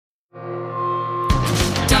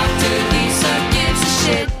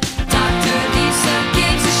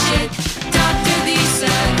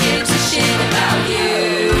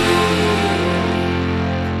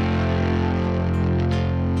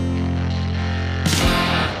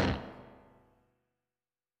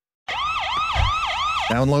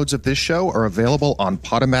Downloads of this show are available on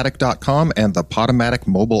Podomatic.com and the Podomatic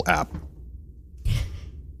mobile app.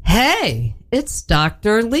 Hey, it's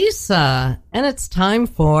Dr. Lisa, and it's time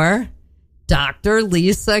for Dr.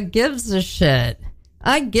 Lisa Gives a Shit.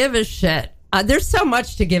 I give a shit. There's so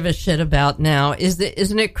much to give a shit about now.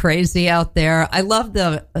 Isn't it crazy out there? I love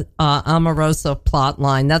the Omarosa plot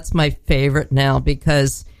line. That's my favorite now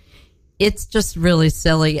because it's just really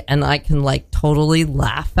silly and I can like totally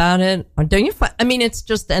laugh at it. Don't you find, I mean, it's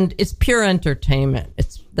just, and it's pure entertainment.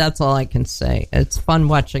 That's all I can say. It's fun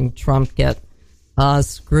watching Trump get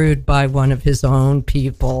screwed by one of his own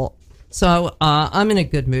people. So I'm in a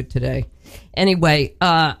good mood today. Anyway,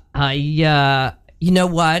 you know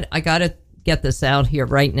what? I got to get this out here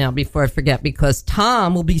right now before I forget because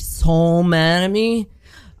Tom will be so mad at me.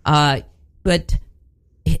 But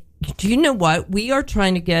do you know what? We are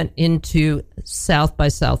trying to get into South by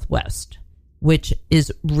Southwest, which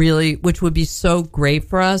would be so great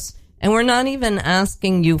for us. And we're not even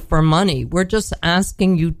asking you for money. We're just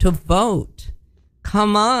asking you to vote.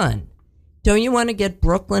 Come on. Don't you want to get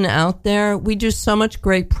Brooklyn out there? We do so much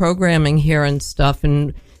great programming here and stuff.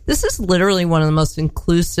 And this is literally one of the most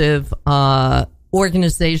inclusive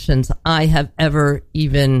organizations I have ever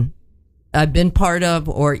even been part of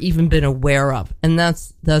or even been aware of. And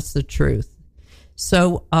that's the truth.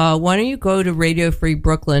 So why don't you go to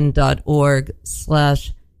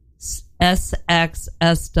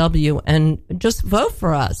radiofreebrooklyn.org/SXSW and just vote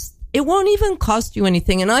for us. It won't even cost you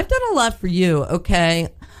anything. And I've done a lot for you, okay?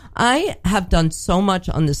 I have done so much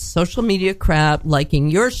on this social media crap, liking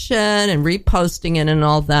your shit and reposting it and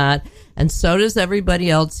all that. And so does everybody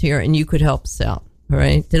else here. And you could help us out. All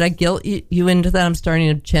right. Did I guilt you into that? I'm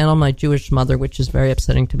starting to channel my Jewish mother, which is very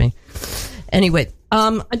upsetting to me. Anyway,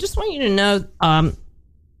 I just want you to know.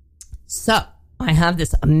 So I have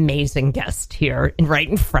this amazing guest here right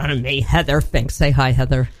in front of me, Heather Fink. Say hi,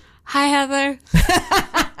 Heather. Hi, Heather.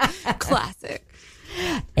 Classic.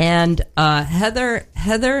 And Heather,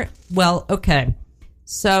 well, okay.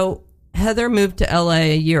 So Heather moved to LA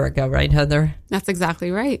a year ago, right, Heather? That's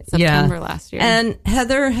exactly right. September last year. And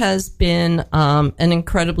Heather has been an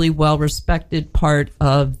incredibly well-respected part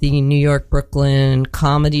of the New York, Brooklyn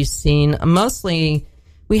comedy scene. Mostly,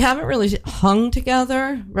 we haven't really hung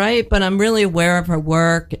together, right? But I'm really aware of her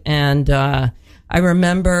work. And I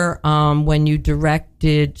remember when you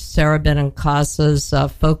directed Sarah Benencasa's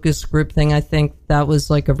focus group thing. I think that was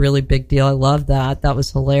like a really big deal. I love that. That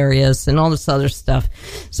was hilarious and all this other stuff.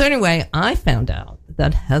 So anyway, I found out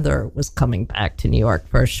that Heather was coming back to New York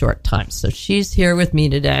for a short time. So she's here with me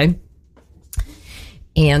today.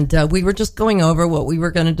 And we were just going over what we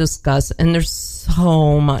were going to discuss. And there's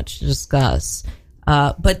so much to discuss.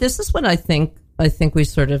 But this is what I think we're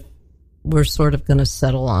sort of going to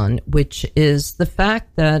settle on, which is the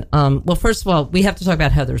fact that, well, first of all, we have to talk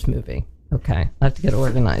about Heather's movie. Okay, I have to get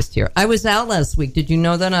organized here. I was out last week. Did you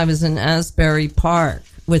know that? I was in Asbury Park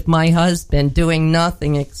with my husband doing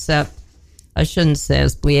nothing except, I shouldn't say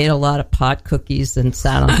this, we ate a lot of pot cookies and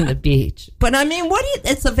sat on the beach. But I mean,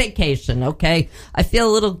 it's a vacation, okay? I feel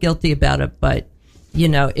a little guilty about it, but, you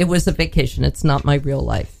know, it was a vacation. It's not my real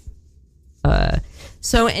life.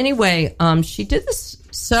 So anyway, she did this.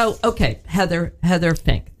 So, okay, Heather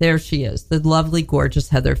Fink. There she is, the lovely, gorgeous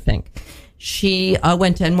Heather Fink. She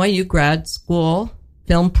went to NYU grad school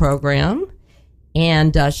film program,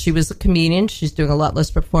 and she was a comedian. She's doing a lot less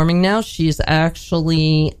performing now. She's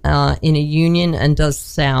actually in a union and does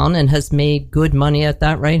sound and has made good money at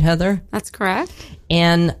that, right, Heather? That's correct.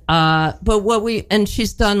 And and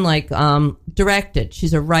she's done like directed.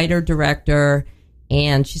 She's a writer, director.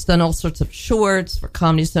 And she's done all sorts of shorts for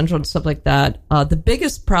Comedy Central and stuff like that. The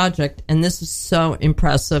biggest project, and this is so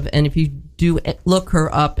impressive, and if you do look her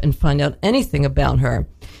up and find out anything about her,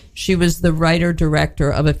 she was the writer-director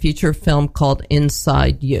of a feature film called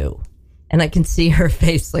Inside You. And I can see her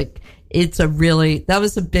face, like, was that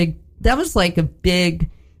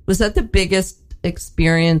the biggest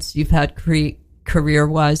experience you've had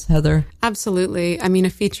career-wise, Heather? Absolutely. I mean, a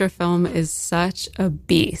feature film is such a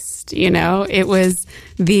beast, you know? It was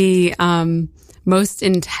the most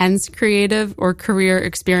intense creative or career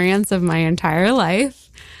experience of my entire life.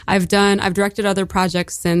 I've directed other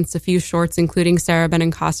projects since, a few shorts, including Sarah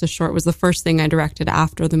Benencasa's short was the first thing I directed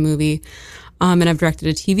after the movie. And I've directed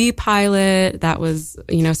a TV pilot that was,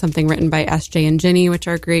 you know, something written by SJ and Ginny, which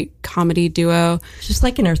are a great comedy duo. She's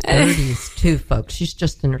like in her 30s too, folks. She's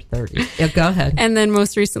just in her 30s. Yeah, go ahead. And then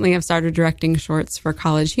most recently, I've started directing shorts for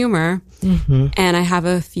College Humor. Mm-hmm. And I have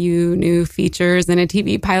a few new features and a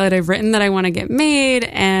TV pilot I've written that I want to get made.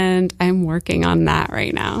 And I'm working on that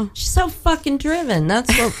right now. She's so fucking driven.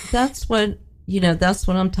 That's what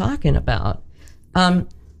I'm talking about.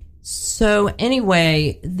 So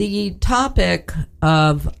anyway, the topic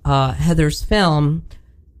of Heather's film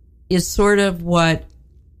is sort of what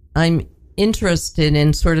I'm interested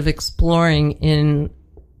in sort of exploring in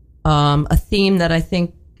a theme that I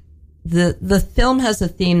think the film has a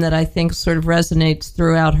theme that I think sort of resonates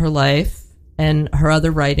throughout her life and her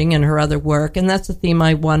other writing and her other work. And that's a theme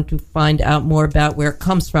I want to find out more about where it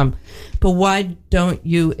comes from. But why don't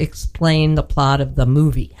you explain the plot of the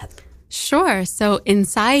movie, Heather? Sure. So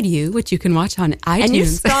Inside You, which you can watch on iTunes. And you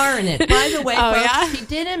star in it. By the way, Oh,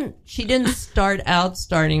 folks, yeah? she didn't start out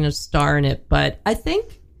starting to star in it, but I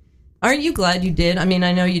think, aren't you glad you did? I mean,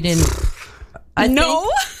 I know you didn't.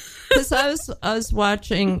 No. Because I was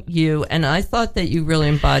watching you, and I thought that you really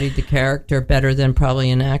embodied the character better than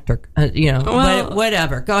probably an actor. Well, but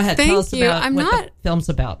whatever. Go ahead. Tell us thank you. about what the film's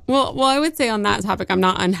about. Well, I would say on that topic, I'm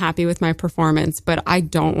not unhappy with my performance, but I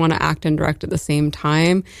don't want to act and direct at the same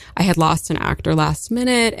time. I had lost an actor last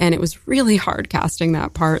minute, and it was really hard casting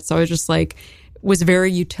that part. So I was just was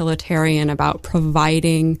very utilitarian about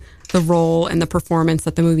providing the role and the performance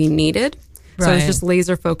that the movie needed. So I was just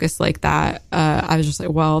laser focused like that. I was just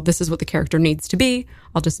like, well, this is what the character needs to be.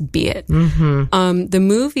 I'll just be it. Mm-hmm. The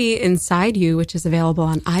movie Inside You, which is available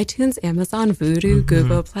on iTunes, Amazon, Vudu,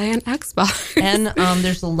 Google Play, and Xbox. And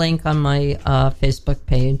there's a link on my Facebook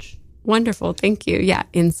page. Wonderful. Thank you. Yeah.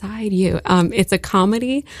 Inside You. It's a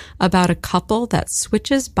comedy about a couple that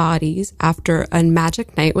switches bodies after a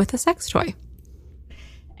magic night with a sex toy.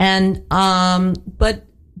 And, but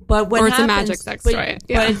what or it's happens, a magic sex toy.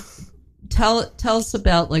 Yeah. But tell us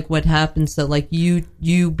about what happens. So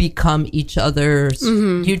you become each other's,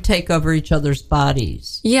 you take over each other's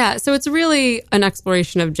bodies. Yeah. So it's really an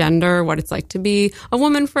exploration of gender, what it's like to be a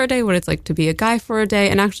woman for a day, what it's like to be a guy for a day.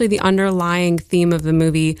 And actually the underlying theme of the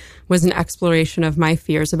movie was an exploration of my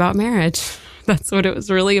fears about marriage. That's what it was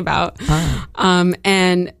really about.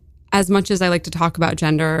 And as much as I like to talk about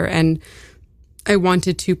gender, and I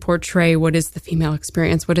wanted to portray what is the female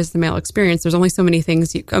experience, what is the male experience. There's only so many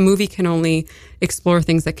things. A movie can only explore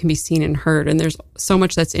things that can be seen and heard. And there's so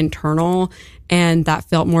much that's internal, and that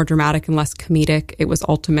felt more dramatic and less comedic. It was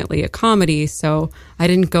ultimately a comedy. So I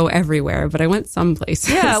didn't go everywhere, but I went some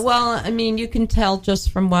places. Yeah, well, I mean, you can tell just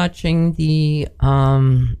from watching the,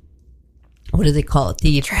 what do they call it?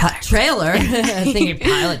 The trailer. I think a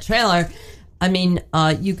pilot trailer. I mean,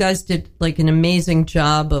 you guys did an amazing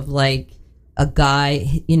job of a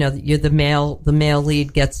guy, you're the male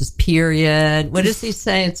lead gets his period. What does he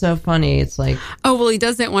say? It's so funny. It's oh, well, he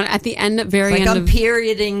doesn't want, at the end, I'm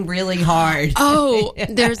perioding really hard. Oh,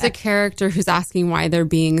 there's a character who's asking why they're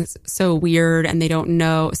being so weird and they don't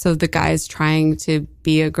know. So the guy's trying to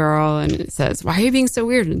be a girl and it says, why are you being so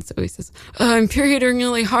weird? And so he says, I'm perioding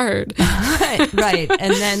really hard. Right.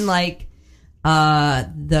 And then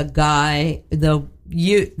the guy,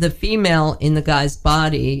 the female in the guy's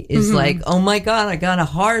body is oh my God, I got a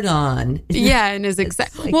hard on. Yeah, and is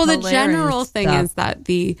well, the general thing stuff. is that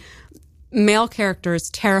the male character is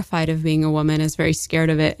terrified of being a woman, is very scared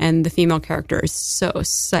of it, and the female character is so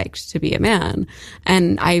psyched to be a man.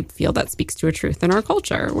 And I feel that speaks to a truth in our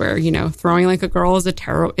culture where, throwing like a girl is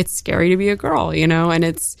it's scary to be a girl, and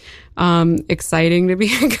it's exciting to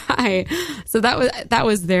be a guy. So that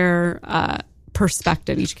was their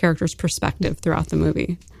perspective, each character's perspective throughout the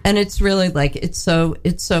movie. And it's really it's so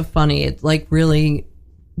funny. It really,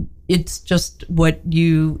 it's just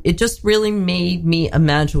it just really made me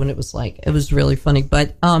imagine what it was like. It was really funny.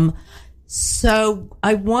 But so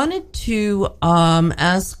I wanted to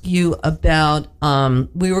ask you about,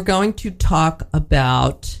 we were going to talk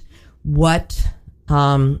about what,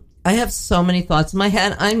 I have so many thoughts in my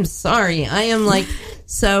head. I'm sorry. I am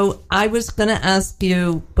so I was going to ask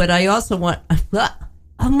you, but I also want,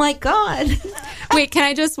 oh my God. Wait, can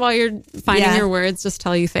I just, while you're finding your words, just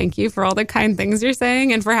tell you thank you for all the kind things you're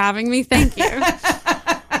saying and for having me. Thank you.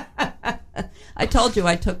 I told you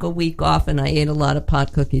I took a week off and I ate a lot of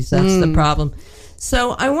pot cookies. That's the problem.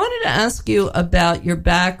 So I wanted to ask you about your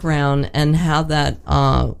background and how that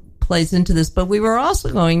plays into this. But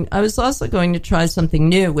I was also going to try something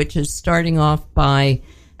new, which is starting off by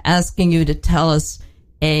asking you to tell us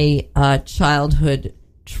a childhood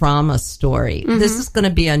trauma story. This is going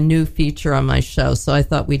to be a new feature on my show, so I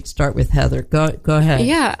thought we'd start with Heather. Go ahead.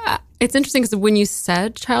 Yeah, it's interesting because when you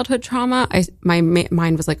said childhood trauma, my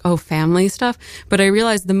mind was family stuff. But I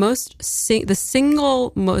realized the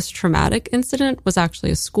single most traumatic incident was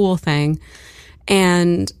actually a school thing.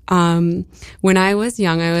 And when I was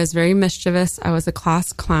young, I was very mischievous. I was a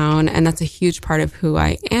class clown, and that's a huge part of who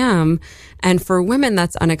I am. And for women,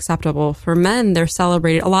 that's unacceptable. For men, they're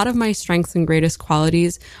celebrated. A lot of my strengths and greatest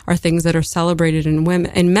qualities are things that are celebrated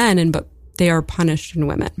in men, but they are punished in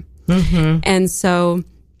women. Mm-hmm. And so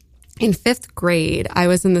in 5th grade, I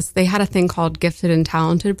was in this, they had a thing called Gifted and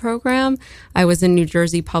Talented program. I was in New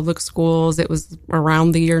Jersey public schools. It was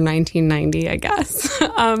around the year 1990, I guess.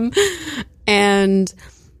 And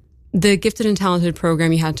the Gifted and Talented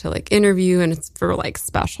program, you had to like interview, and it's for like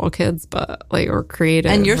special kids, but like, or creative.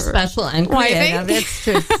 And you're special and creative. It's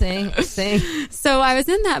true. Sing. So I was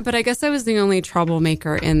in that, but I guess I was the only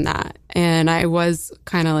troublemaker in that. And I was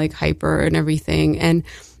kind of like hyper and everything. And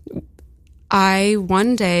I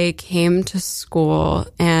one day came to school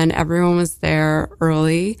and everyone was there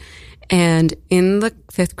early. And in the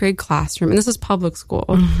 5th grade classroom, and this is public school,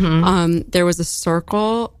 there was a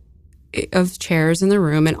circle of chairs in the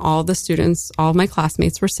room, and all the students, all of my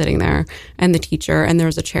classmates were sitting there, and the teacher, and there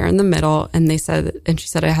was a chair in the middle, and she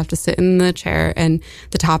said, I have to sit in the chair, and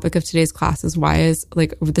the topic of today's class is why is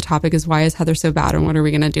Heather so bad, and what are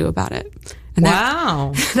we going to do about it? And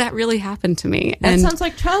wow. That really happened to me. That sounds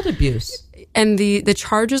like child abuse. And the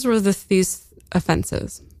charges were these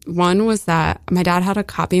offenses. One was that my dad had a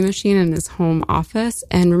copy machine in his home office,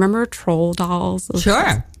 and remember troll dolls?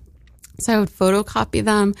 Sure. So I would photocopy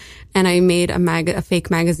them, and I made a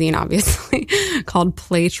fake magazine, obviously, called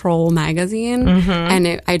Play Troll Magazine.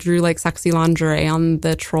 And I drew like sexy lingerie on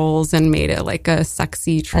the trolls and made it like a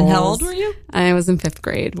sexy troll. And how old were you? I was in 5th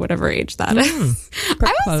grade, whatever age that is.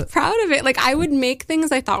 I was proud of it. Like, I would make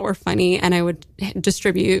things I thought were funny, and I would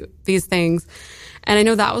distribute these things. And I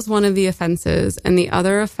know that was one of the offenses. And the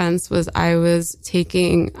other offense was I was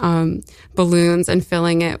taking balloons and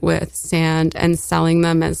filling it with sand and selling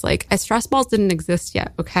them as like, stress balls didn't exist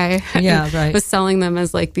yet, okay? Yeah, right. I was selling them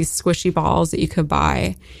as like these squishy balls that you could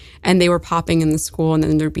buy. And they were popping in the school, and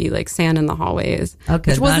then there'd be like sand in the hallways.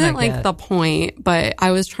 Okay, which wasn't like the point, but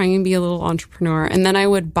I was trying to be a little entrepreneur. And then I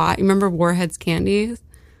would buy, remember Warheads candies?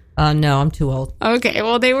 No, I'm too old. Okay,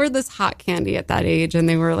 well, they were this hot candy at that age, and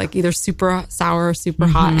they were like either super sour or super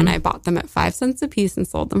hot, and I bought them at 5 cents a piece and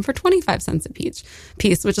sold them for 25 cents a piece,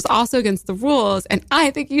 which is also against the rules, and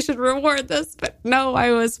I think you should reward this, but no,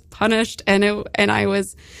 I was punished, and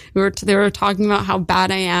they were talking about how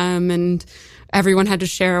bad I am, and everyone had to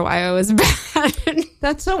share why I was bad.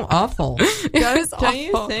 That's so awful. Don't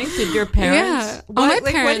you think? Did your parents? Yeah. What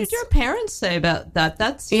did your parents say about that?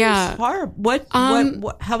 That seems horrible.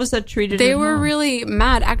 How was that treated? They were really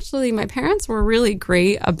mad. Actually, my parents were really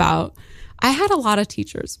great about. I had a lot of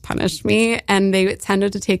teachers punish me, and they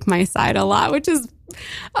tended to take my side a lot, which is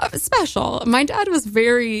special. My dad was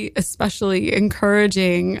very especially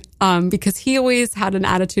encouraging because he always had an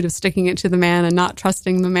attitude of sticking it to the man and not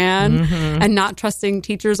trusting the man and not trusting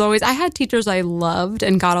teachers always. I had teachers I loved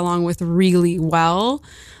and got along with really well.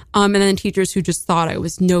 And then teachers who just thought I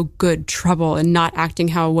was no good trouble and not acting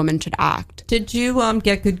how a woman should act. Did you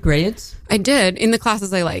get good grades? I did in the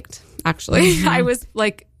classes I liked, actually. I was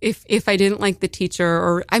like, if I didn't like the teacher,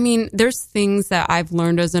 or I mean, there's things that I've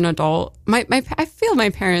learned as an adult. I feel my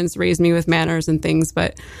parents raised me with manners and things,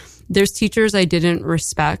 but there's teachers I didn't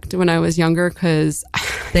respect when I was younger because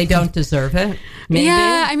they don't deserve it. Maybe.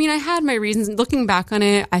 Yeah, I mean, I had my reasons. Looking back on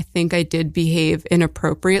it, I think I did behave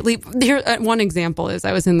inappropriately. Here, one example is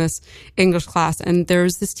I was in this English class, and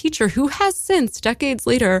there's this teacher who has since, decades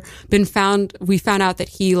later, we found out that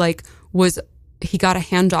he got a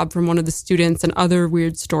hand job from one of the students and other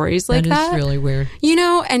weird stories like that. That is really weird. You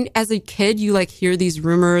know, and as a kid, you like hear these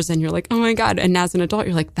rumors and you're like, oh my God. And as an adult,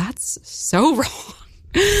 you're like, that's so wrong.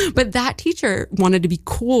 But that teacher wanted to be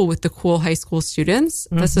cool with the cool high school students.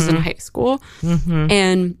 This is in high school.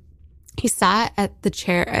 And he sat at the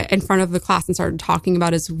chair in front of the class and started talking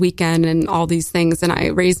about his weekend and all these things. And I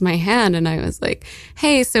raised my hand and I was like,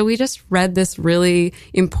 hey, so we just read this really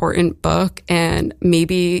important book, and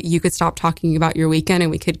maybe you could stop talking about your weekend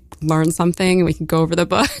and we could learn something and we could go over the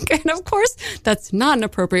book. And of course, that's not an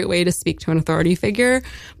appropriate way to speak to an authority figure.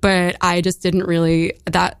 But I just didn't really,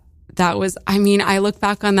 that was, I mean, I look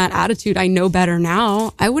back on that attitude. I know better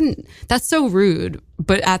now. That's so rude.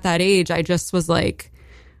 But at that age, I just was like,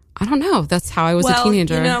 I don't know. That's how I was a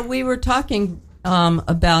teenager. You know, we were talking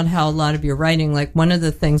about how a lot of your writing, like one of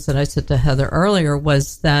the things that I said to Heather earlier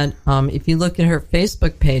was that if you look at her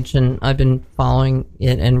Facebook page, and I've been following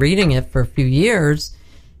it and reading it for a few years,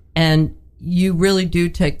 and you really do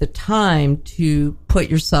take the time to put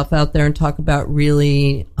yourself out there and talk about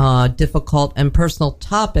really difficult and personal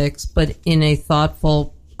topics, but in a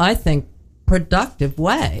thoughtful, I think, productive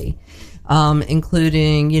way,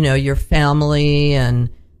 including, you know, your family and,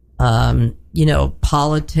 you know,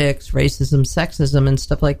 politics, racism, sexism, and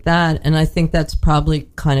stuff like that. And I think that's probably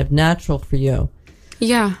kind of natural for you.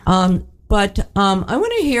 Yeah. But I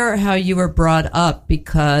want to hear how you were brought up,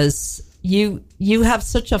 because you have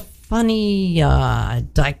such a funny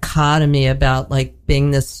dichotomy about like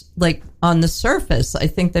being this, like on the surface, I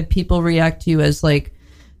think that people react to you as like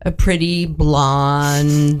a pretty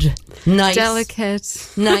blonde, nice,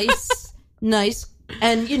 delicate, nice.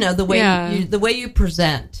 And you know, the way you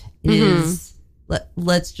present is,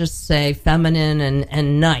 let's just say, feminine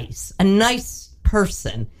and nice, a nice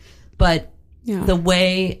person. But the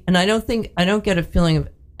way, and I don't get a feeling of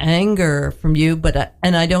anger from you,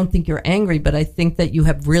 and I don't think you're angry, but I think that you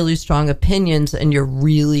have really strong opinions and you're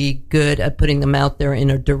really good at putting them out there in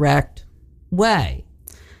a direct way.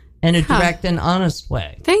 In a direct and honest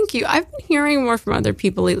way. Thank you. I've been hearing more from other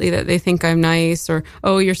people lately that they think I'm nice, or,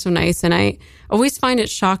 oh, you're so nice. And I always find it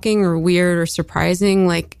shocking or weird or surprising.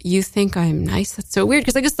 Like, you think I'm nice? That's so weird.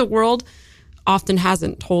 Because I guess the world often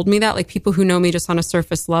hasn't told me that. Like, people who know me just on a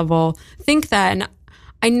surface level think that. And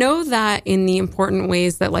I know that in the important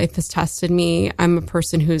ways that life has tested me, I'm a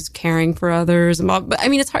person who's caring for others. But I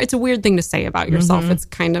mean, it's hard. It's a weird thing to say about yourself. It's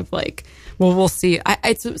kind of like, well, we'll see.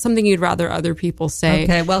 It's something you'd rather other people say.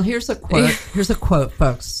 Okay, well, here's a quote. Here's a quote,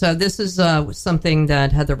 folks. So this is something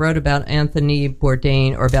that Heather wrote about Anthony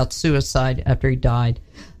Bourdain, or about suicide after he died.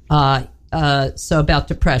 So about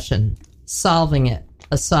depression, solving it,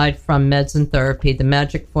 aside from meds and therapy, the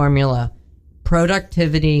magic formula,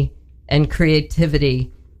 productivity and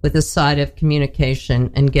creativity with a side of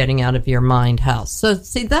communication and getting out of your mind house. So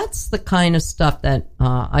see, that's the kind of stuff that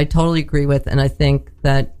I totally agree with, and I think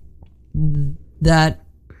that's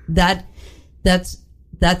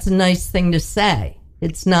a nice thing to say.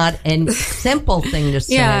 It's not a simple thing to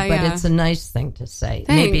say, but it's a nice thing to say. Thanks.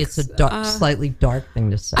 Maybe it's a slightly dark thing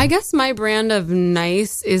to say. I guess my brand of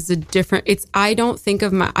nice is a different. I don't think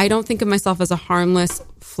of myself as a harmless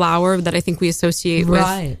flower that I think we associate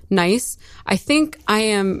with nice. I think I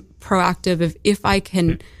am proactive. If I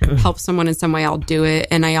can help someone in some way, I'll do it.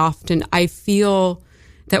 And I feel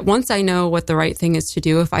that once I know what the right thing is to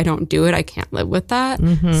do, if I don't do it, I can't live with that.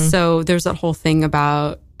 So there's that whole thing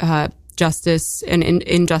about justice and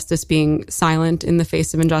injustice, being silent in the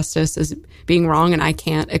face of injustice as being wrong, and I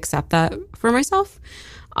can't accept that for myself.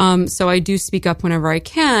 So I do speak up whenever I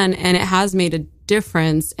can, and it has made a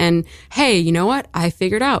difference. And hey, you know what? I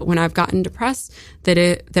figured out when I've gotten depressed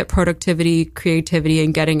that productivity, creativity,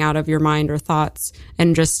 and getting out of your mind or thoughts,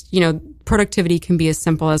 and just, productivity can be as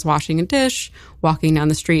simple as washing a dish, walking down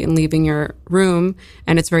the street, and leaving your room.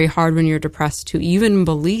 And it's very hard when you're depressed to even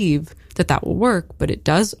believe that will work, but it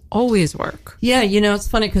does always work. Yeah, it's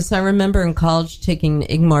funny because I remember in college taking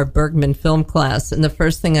Ingmar Bergman film class, and the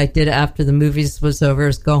first thing I did after the movies was over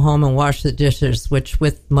is go home and wash the dishes, which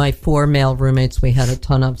with my 4 male roommates we had a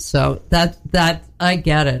ton of. So that I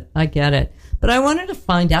get it. But I wanted to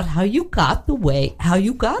find out how you got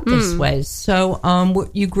this way.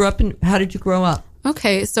 So you grew up how did you grow up?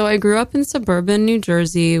 Okay, so I grew up in suburban New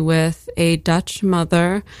Jersey with a Dutch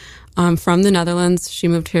mother. From the Netherlands. She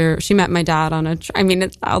moved here. She met my dad on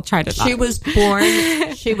I'll try to. She was born.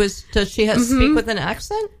 Does she speak with an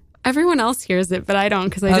accent? Everyone else hears it, but I don't,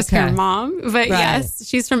 because I just hear mom. But yes,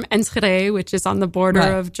 she's from Enschede, which is on the border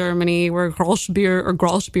of Germany, where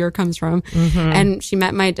Grolschbier comes from. And she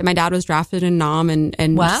met my dad was drafted in Nam and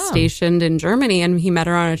stationed in Germany, and he met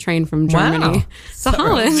her on a train from Germany to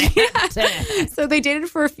Holland. So they dated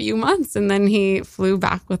for a few months, and then he flew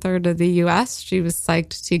back with her to the U.S. She was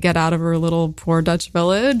psyched to get out of her little poor Dutch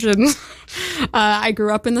village, and I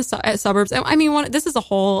grew up in the suburbs. I mean, this is a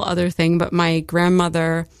whole other thing, but my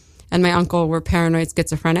grandmother and my uncle were paranoid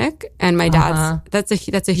schizophrenic, and my dad's that's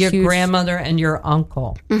a your huge... grandmother and your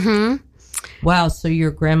uncle. Wow, so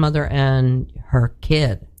your grandmother and her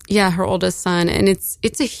kid. Yeah, her oldest son, and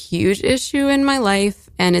it's a huge issue in my life,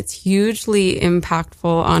 and it's hugely impactful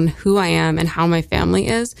on who I am and how my family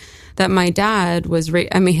is. That my dad was,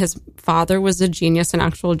 his father was a genius, an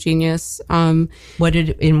actual genius. How was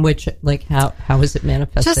it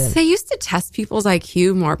manifested? Just, they used to test people's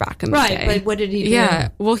IQ more back in the day. Right, but what did he do? Yeah,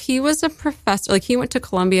 well, he was a professor. Like, he went to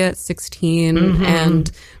Columbia at 16 and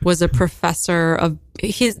was a professor of,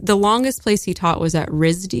 the longest place he taught was at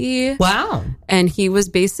RISD. Wow. And he was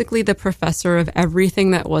basically the professor of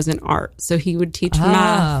everything that wasn't art. So he would teach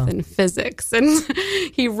math and physics, and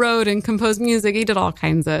he wrote and composed music. He did all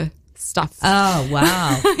kinds of stuff. Oh,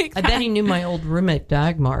 wow. I bet he knew my old roommate,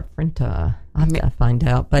 Dagmar Frinta. I'll have to find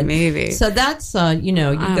out. But maybe. So that's, you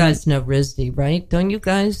guys know RISD, right? Don't you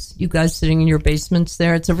guys sitting in your basements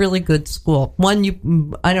there? It's a really good school.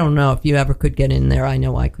 I don't know if you ever could get in there. I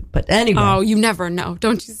know I could. But anyway. Oh, you never know.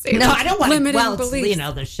 Don't you say that. No, I don't want limiting to. beliefs.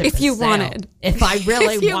 The ship if you wanted. If I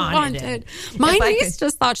really wanted it. My niece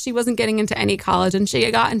just thought she wasn't getting into any college, and she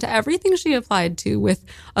got into everything she applied to with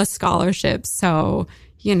a scholarship. So...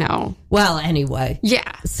 Well, anyway.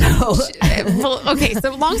 Yeah. So, okay.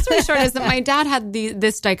 So long story short is that my dad had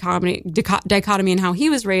this dichotomy in how he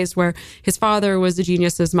was raised, where his father was a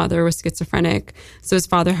genius, his mother was schizophrenic. So his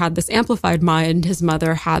father had this amplified mind. His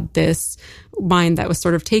mother had this mind that was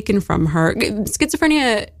sort of taken from her.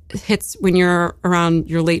 Schizophrenia hits when you're around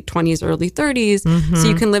your late 20s, early 30s. So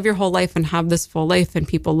you can live your whole life and have this full life and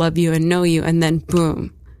people love you and know you. And then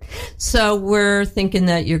boom. So we're thinking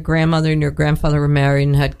that your grandmother and your grandfather were married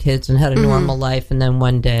and had kids and had a normal life, and then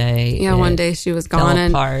one day, one day she was gone. Fell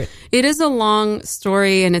apart. It is a long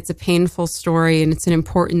story, and it's a painful story, and it's an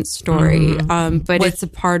important story. But it's a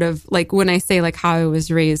part of, like, when I say like how I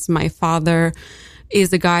was raised, my father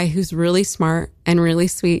is a guy who's really smart and really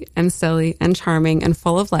sweet and silly and charming and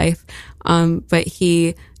full of life. But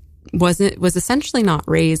he was essentially not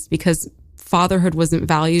raised because fatherhood wasn't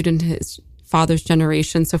valued in his father's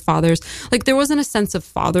generation. So fathers, like, there wasn't a sense of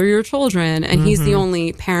father your children, and he's the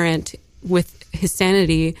only parent with his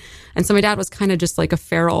sanity. And so my dad was kind of just like a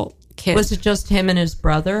feral kid. Was it just him and his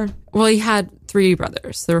brother? Well, he had 3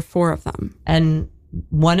 brothers. There were 4 of them. And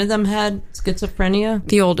one of them had schizophrenia?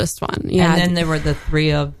 The oldest one, yeah. And then there were the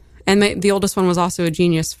 3 of... And the oldest one was also a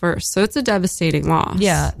genius first. So it's a devastating loss.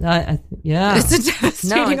 Yeah. Yeah. It's a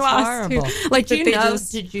devastating loss. Horrible. Too. Like,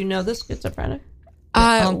 did you know the schizophrenic?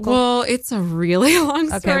 Well, it's a really long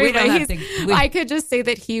story. Okay, we don't have to, I could just say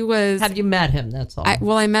that he was... Have you met him? That's all.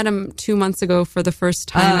 I met him 2 months ago for the first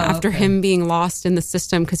time after him being lost in the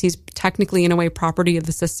system, because he's technically, in a way, property of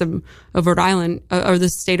the system of Rhode Island, or the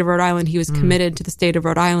state of Rhode Island. He was committed to the state of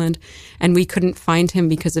Rhode Island, and we couldn't find him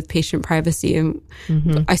because of patient privacy. And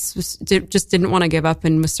I just didn't want to give up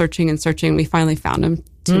and was searching and searching. We finally found him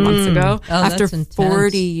 2 months ago after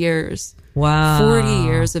 40 years. Wow. 40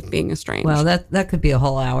 years of being estranged. Well, that could be a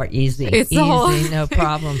whole hour. Easy. It's easy, no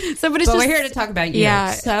problem. But we're here to talk about you.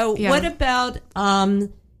 Yeah. So what about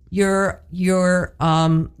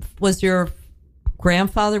was your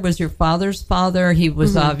grandfather, was your father's father? He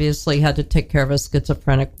was obviously had to take care of a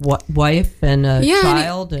schizophrenic wife and a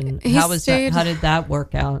child. And how did that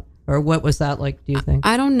work out? Or what was that like, do you think?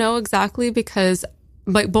 I don't know exactly, because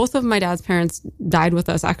both of my dad's parents died with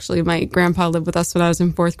us. Actually, my grandpa lived with us when I was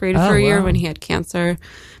in 4th grade for a year when he had cancer.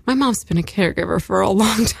 My mom's been a caregiver for a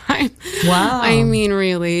long time. Wow. I mean,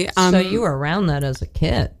 really. So you were around that as a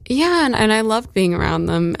kid. Yeah, and I loved being around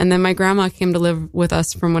them. And then my grandma came to live with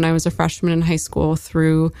us from when I was a freshman in high school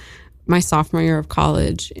through my sophomore year of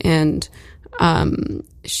college. And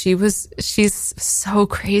she's so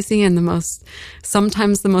crazy in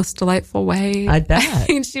sometimes the most delightful way. I bet. I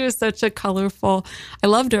mean, she was such a colorful, I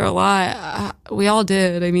loved her a lot. We all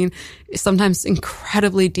did. I mean, sometimes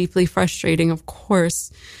incredibly deeply frustrating, of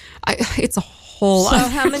course. It's a whole lot. So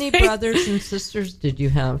how many brothers and sisters did you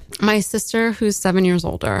have? My sister, who's 7 years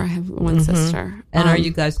older. I have one sister. And are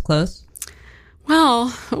you guys close?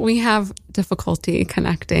 Well, we have difficulty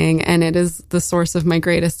connecting, and it is the source of my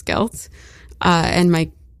greatest guilt.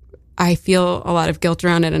 I feel a lot of guilt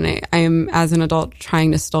around it, and I am, as an adult,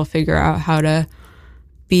 trying to still figure out how to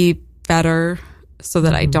be better so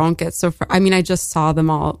that I don't get so I mean, I just saw them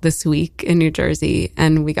all this week in New Jersey,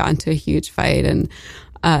 and we got into a huge fight, and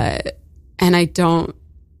I don't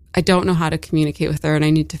know how to communicate with her, and I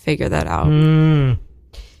need to figure that out.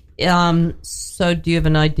 So do you have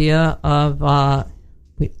an idea of how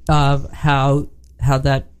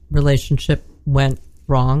that relationship went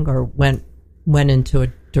wrong, or went into a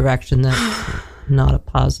direction that's not a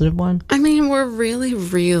positive one? I mean, we're really,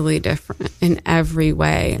 really different in every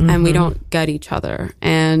way, and we don't get each other.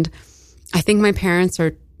 And I think my parents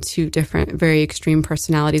are 2 different, very extreme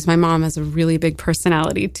personalities. My mom has a really big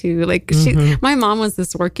personality too. Like, my mom was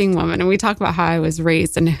this working woman, and we talk about how I was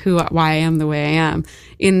raised and why I am the way I am.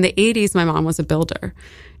 In the 80s, my mom was a builder.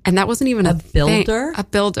 And that wasn't even a builder? A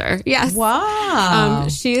builder, yes. Wow.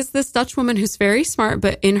 She is this Dutch woman who's very smart,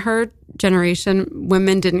 but in her generation,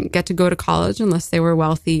 women didn't get to go to college unless they were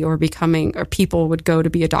wealthy or people would go to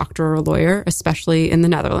be a doctor or a lawyer, especially in the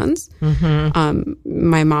Netherlands.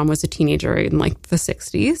 My mom was a teenager in like the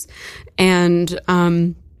 60s.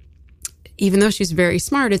 And even though she's very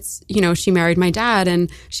smart, she married my dad, and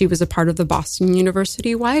she was a part of the Boston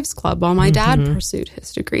University Wives Club while my dad pursued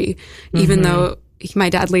his degree, even though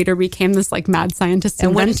my dad later became this like mad scientist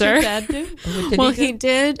and inventor. What did your dad do? Well, he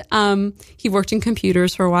did. He worked in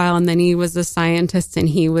computers for a while, and then he was a scientist, and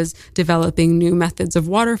he was developing new methods of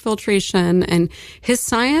water filtration. And his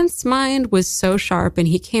science mind was so sharp, and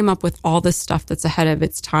he came up with all this stuff that's ahead of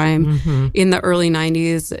its time. In the early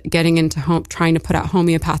 90s, getting into trying to put out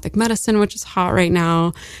homeopathic medicine, which is hot right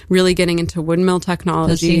now. Really getting into windmill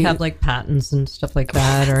technology. Does he have like patents and stuff like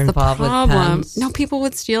that, or involved with patents? No, people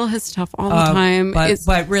would steal his stuff all the time.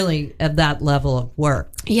 But really at that level of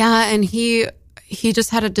work. Yeah, and he just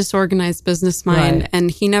had a disorganized business mind, Right.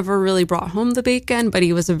 and he never really brought home the bacon, but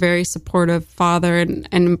he was a very supportive father,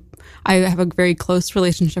 and I have a very close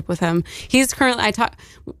relationship with him. He's currently,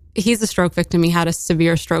 he's a stroke victim. He had a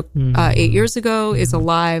severe stroke 8 years ago, is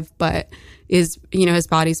alive, but is, his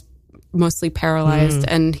body's mostly paralyzed,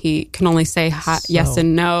 and he can only say hi, yes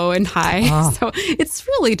and no and hi. So it's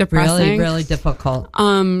really depressing. Really, really difficult.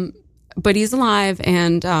 But he's alive,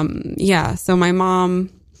 and so my mom,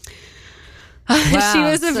 Wow. she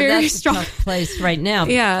was a So very that's strong a tough place right now.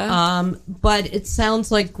 Yeah. But it sounds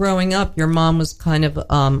like growing up, your mom was kind of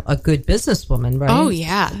a good businesswoman, right? Oh,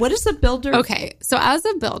 yeah. What is a builder? Okay, so as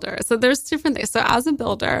a builder, so there's different things. So as a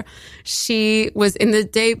builder, she was in the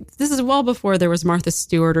day, this is well before there was Martha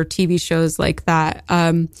Stewart or TV shows like that.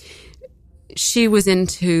 She was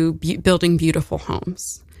into building beautiful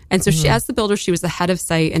homes. And so she, as the builder, she was the head of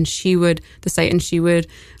site, and she would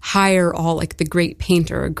hire all like the great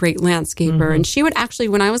painter, a great landscaper. And she would actually,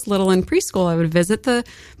 when I was little in preschool, I would visit the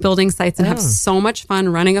building sites and have so much fun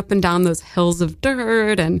running up and down those hills of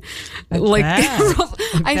dirt. And I loved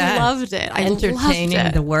it. I Entertaining loved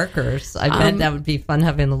it. the workers. I bet that would be fun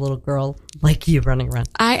having a little girl like you running around.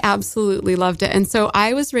 I absolutely loved it. And so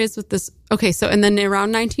I was raised with this. Okay, so and then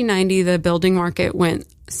around 1990, the building market went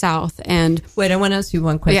south. And Wait, I want to ask you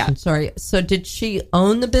one question. Yeah. Sorry. So did she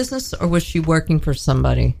own the business, or was she working for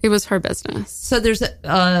somebody? it was her business. So there's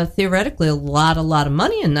theoretically a lot of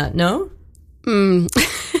money in that, no?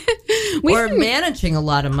 Or managing a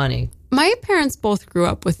lot of money. My parents both grew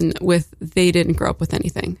up with they didn't grow up with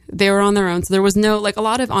anything. They were on their own. So there was no, like a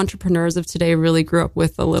lot of entrepreneurs of today really grew up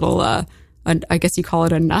with a little, I guess you call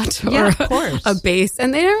it a nut or Yeah, of course. a base.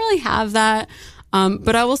 And they didn't really have that.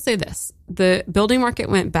 But I will say this, the building market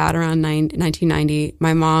went bad around 1990.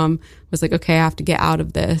 My mom was like, okay, I have to get out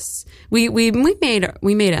of this. We made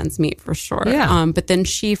ends meet for sure. Yeah. But then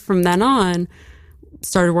she, from then on,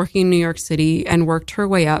 started working in New York City and worked her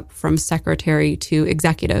way up from secretary to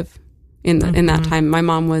executive. In that time, my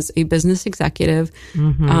mom was a business executive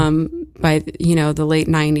by the late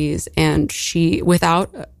 90s, and she with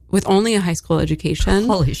only a high school education.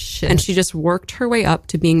 Holy shit. And she just worked her way up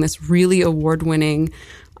to being this really award-winning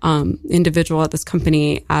individual at this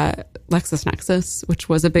company at LexisNexis, which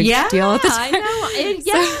was a big deal at the time. I know.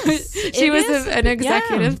 Yes. She was an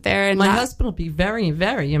executive there. And my husband will be very,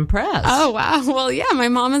 very impressed. Oh, wow. Well, yeah, my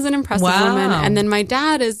mom is an impressive woman. And then my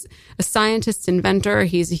dad is a scientist, inventor.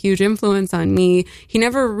 He's a huge influence on me. He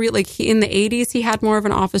never really, in the 80s, he had more of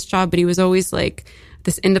an office job, but he was always like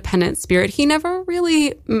this independent spirit. He never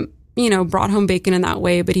really, brought home bacon in that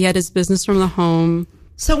way, but he had his business from the home.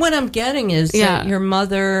 So what I'm getting is that your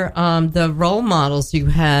mother, the role models you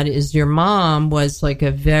had is your mom was like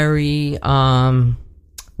a very,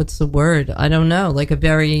 what's the word? I don't know, like a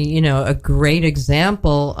very, a great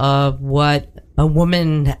example of what a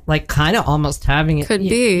woman, like kind of almost having it. Could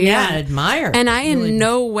be. Yeah. Admire. And I in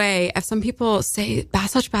no way, if some people say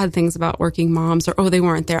such bad things about working moms or, they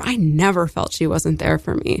weren't there, I never felt she wasn't there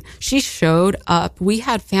for me. She showed up. We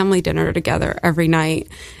had family dinner together every night,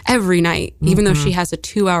 even though she has a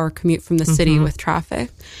 2-hour commute from the city with traffic.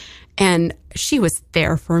 And she was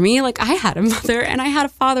there for me. Like I had a mother and I had a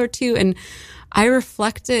father too. And I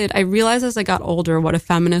realized as I got older what a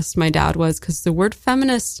feminist my dad was, because the word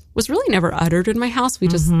feminist was really never uttered in my house. We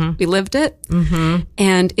just, we lived it.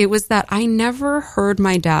 And it was that I never heard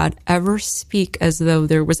my dad ever speak as though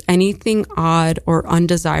there was anything odd or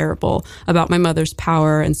undesirable about my mother's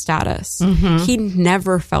power and status. He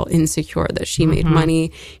never felt insecure that she made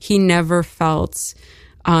money. He never felt...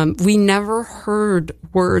 we never heard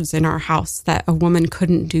words in our house that a woman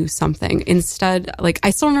couldn't do something. Instead, like I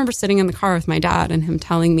still remember sitting in the car with my dad and him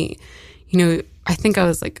telling me, I think I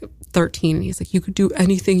was like 13 and he's like, you could do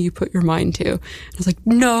anything you put your mind to. And I was like,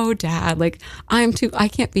 no, Dad, like I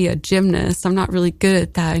can't be a gymnast. I'm not really good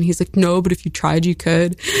at that. And he's like, no, but if you tried, you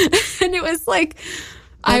could. And it was like,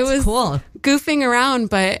 I was cool. Goofing around,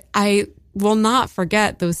 but I will not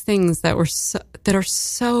forget those things that were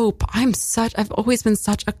I've always been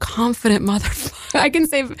such a confident motherfucker. I can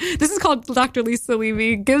say, this is called Dr. Lisa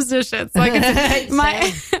Levy gives a shit. So I can say,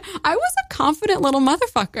 I was a confident little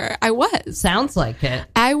motherfucker. I was. Sounds like it.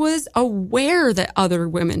 I was aware that other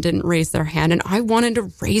women didn't raise their hand, and I wanted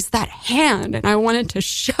to raise that hand, and I wanted to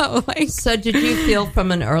show. So did you feel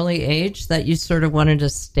from an early age that you sort of wanted to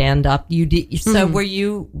stand up? You did. So were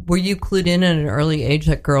you clued in at an early age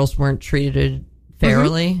that girls weren't treated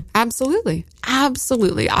fairly? Absolutely.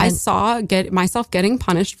 I saw myself getting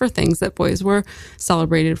punished for things that boys were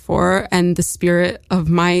celebrated for, and the spirit of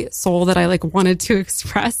my soul that I wanted to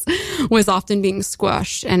express was often being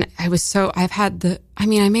squashed. And I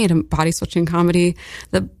made a body switching comedy.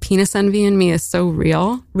 The penis envy in me is so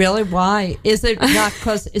real. Really? Why? Is it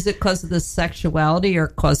because of the sexuality or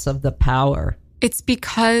because of the power? It's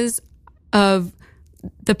because of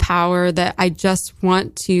the power that I just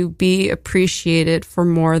want to be appreciated for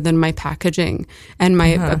more than my packaging and my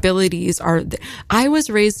abilities are. I was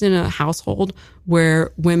raised in a household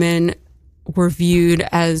where women were viewed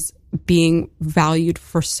as being valued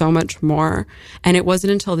for so much more. And it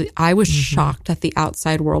wasn't until I was shocked that the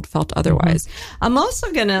outside world felt otherwise. I'm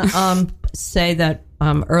also going to say that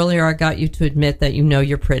earlier I got you to admit that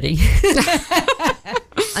you're pretty.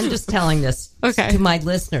 I'm just telling this to my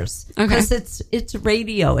listeners because it's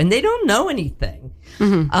radio and they don't know anything.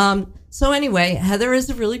 So anyway, Heather is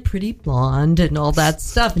a really pretty blonde and all that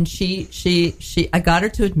stuff, and she I got her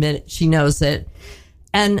to admit it. She knows it.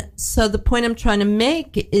 And so the point I'm trying to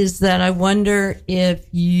make is that I wonder if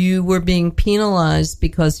you were being penalized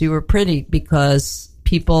because you were pretty, because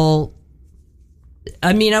people,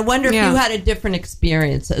 I wonder if you had a different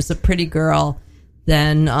experience as a pretty girl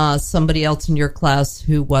than somebody else in your class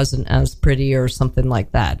who wasn't as pretty or something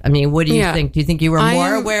like that. What do you think? Do you think you were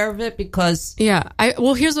more aware of it because...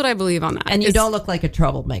 Well, here's what I believe on that. And you don't look like a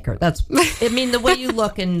troublemaker. That's... the way you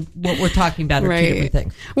look and what we're talking about are two different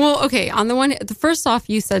things. Well, okay. On the first off,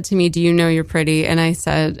 you said to me, do you know you're pretty? And I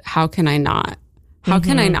said, how can I not? How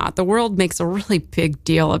can I not? The world makes a really big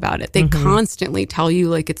deal about it. They constantly tell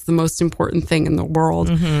you it's the most important thing in the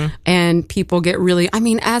world. And people get really,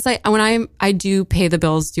 when I do pay the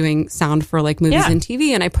bills doing sound for movies and TV,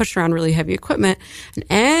 and I push around really heavy equipment, and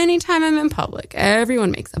anytime I'm in public,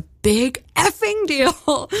 everyone makes a big effing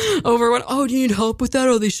deal over do you need help with that?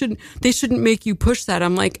 Oh, they shouldn't make you push that.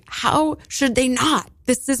 I'm like, how should they not?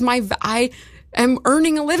 This is I am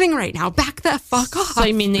earning a living right now. Back the fuck off. So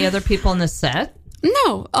you mean the other people on the set?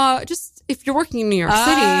 No, just if you're working in New York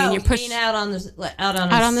City and you push out on the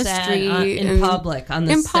set, street, in public, on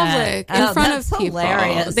the set, in front of people.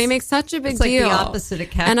 Hilarious. They make such a big it's deal. Like the opposite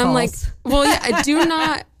of catcalls. And I'm like, do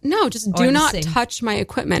not touch my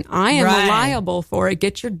equipment. I am liable for it.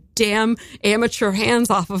 Get your damn amateur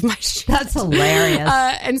hands off of my shit. That's hilarious.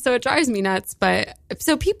 And so it drives me nuts. But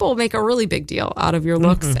so people make a really big deal out of your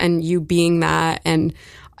looks and you being that, and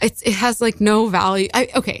it has no value.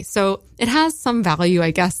 So it has some value, I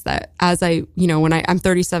guess, that as when I'm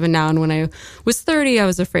 37 now, and when I was 30, I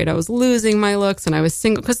was afraid I was losing my looks, and I was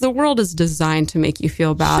single, because the world is designed to make you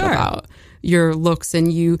feel bad about your looks,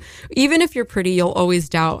 and even if you're pretty, you'll always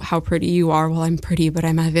doubt how pretty you are. Well, I'm pretty, but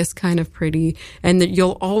am I this kind of pretty? And that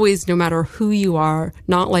you'll always, no matter who you are,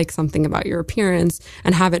 not like something about your appearance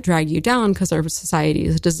and have it drag you down, because our society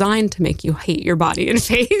is designed to make you hate your body and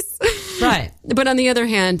face. Right. But on the other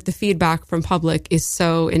hand, the feedback from public is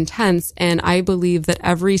so intense, and I believe that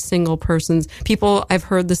every single I've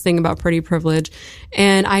heard this thing about pretty privilege,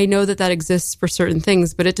 and I know that exists for certain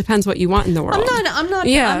things, but it depends what you want in the world.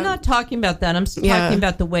 I'm not talking about that. I'm talking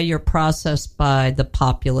about the way you're processed by the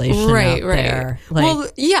population out there. Well,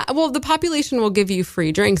 the population will give you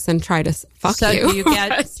free drinks and try to fuck you. Do you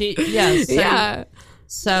get? Yeah.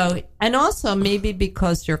 So, and also maybe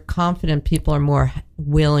because you're confident, people are more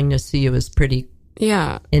willing to see you as pretty.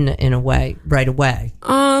 Yeah. In a way, right away.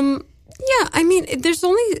 Yeah. There's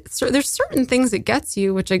certain things it gets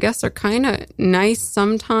you, which I guess are kind of nice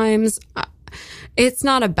sometimes. It's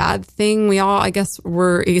not a bad thing.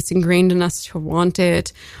 It's ingrained in us to want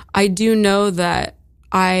it. I do know that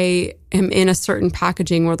I am in a certain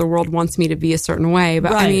packaging where the world wants me to be a certain way.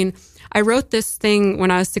 But I wrote this thing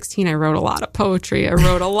when I was 16. I wrote a lot of poetry. I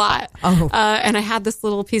wrote a lot. And I had this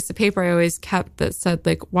little piece of paper I always kept that said,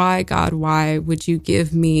 why, God, why would you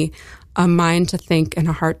give me a mind to think and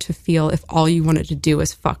a heart to feel if all you wanted to do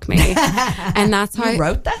was fuck me? And that's how I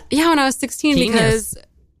wrote that? Yeah, when I was 16. Genius. Because...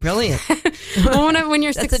 Brilliant. When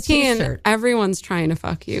you're 16, everyone's trying to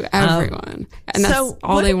fuck you. Everyone. And that's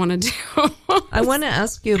all they want to do. I want to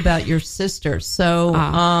ask you about your sister. So,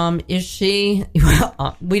 is she,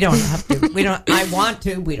 we don't have to, I want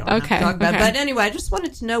to, we don't have to talk about it. But anyway, I just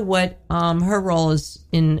wanted to know what her role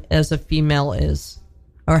as a female is.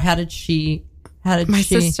 Or how did my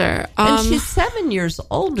sister. And she's 7 years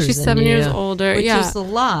older She's than 7 you, years older, which is a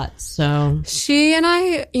lot, so. She and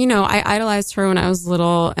I idolized her when I was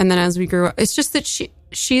little, and then as we grew up, it's just that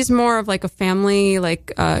she's more of a family,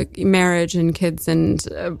 marriage and kids, and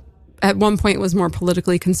at one point was more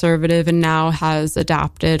politically conservative, and now has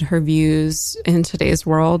adapted her views in today's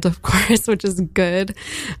world, of course, which is good.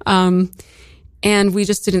 And we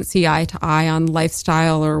just didn't see eye to eye on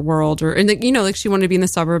lifestyle or world and like she wanted to be in the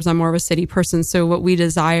suburbs. I'm more of a city person. So what we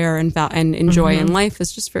desire and enjoy in life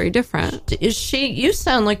is just very different. You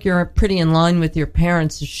sound like you're pretty in line with your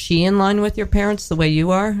parents. Is she in line with your parents the way you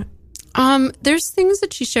are? There's things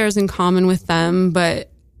that she shares in common with them, but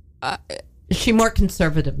is she more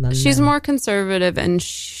conservative than she's them? more conservative and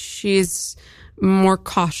she's more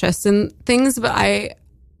cautious in things. But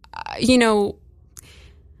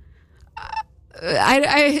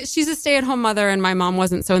she's a stay-at-home mother and my mom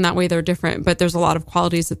wasn't, so in that way they're different, but there's a lot of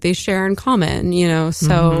qualities that they share in common,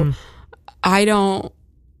 so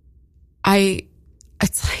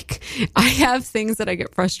it's like I have things that I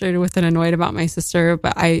get frustrated with and annoyed about my sister,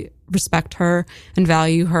 but I respect her and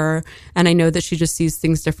value her, and I know that she just sees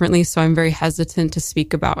things differently, so I'm very hesitant to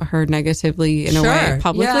speak about her negatively in a way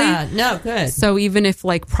publicly. Yeah, no, good. So even if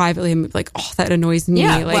like privately I'm like, oh, that annoys me,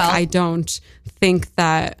 I don't think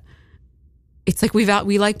that it's like we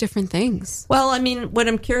like different things. Well, I mean, what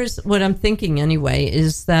I'm thinking anyway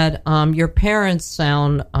is that your parents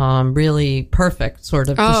sound really perfect, sort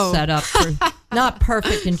of to set up for, not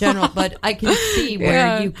perfect in general, but I can see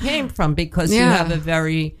where you came from because you have a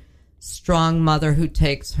very strong mother who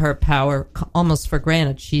takes her power almost for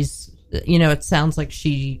granted. She's, it sounds like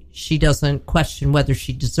she doesn't question whether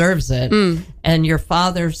she deserves it. And your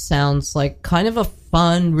father sounds like kind of a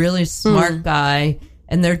fun, really smart guy.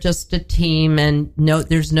 And they're just a team, and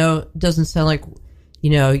doesn't sound like,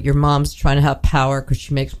 your mom's trying to have power because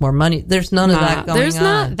she makes more money. There's none of that going on. There's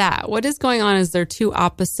not that. What is going on is they're two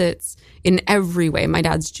opposites in every way. My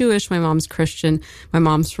dad's Jewish, my mom's Christian. My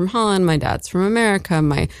mom's from Holland, my dad's from America.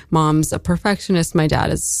 My mom's a perfectionist. My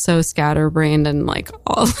dad is so scatterbrained and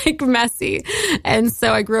all messy. And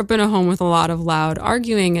so I grew up in a home with a lot of loud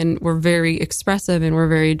arguing, and we're very expressive and we're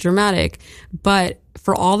very dramatic. But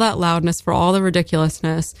for all that loudness, for all the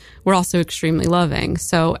ridiculousness, we're also extremely loving.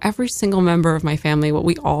 So every single member of my family, what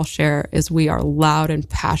we all share is we are loud and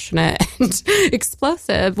passionate and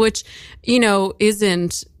explosive, which,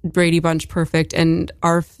 isn't Brady Bunch perfect. And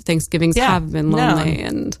our Thanksgivings have been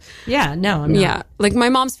lonely. Like my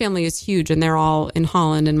mom's family is huge and they're all in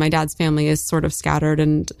Holland, and my dad's family is sort of scattered,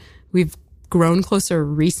 and we've grown closer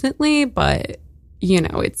recently, but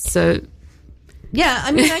it's a... Yeah,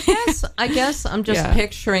 I mean, I guess I'm just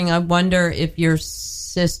picturing, I wonder if your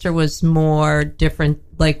sister was more different,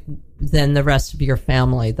 than the rest of your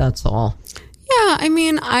family, that's all. Yeah, I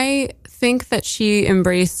mean, I think that she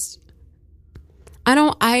embraced... I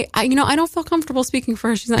don't feel comfortable speaking for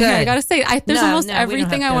her. She's not here. I gotta say, there's almost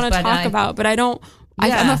everything I want to talk about, but I don't...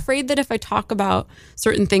 I'm afraid that if I talk about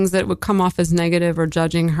certain things that would come off as negative or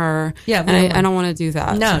judging her, I don't want to do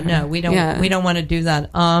that. No, we don't. Yeah. We don't want to do that.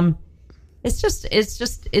 It's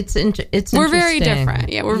interesting. We're very different.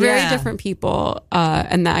 Yeah, we're very different people,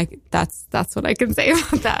 and that's what I can say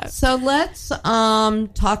about that. So let's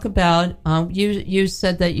talk about. You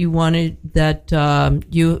said that you wanted that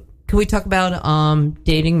you. Can we talk about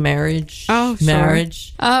dating, marriage? Oh, sure.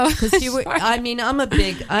 Marriage. Oh, because sure. I mean, I'm a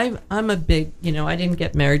big. I didn't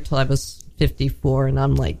get married till I was 54, and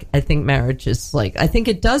I'm like, I think marriage is I think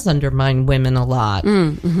it does undermine women a lot.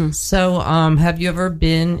 So, have you ever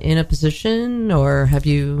been in a position, or have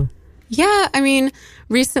you? Yeah, I mean,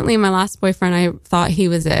 recently my last boyfriend, I thought he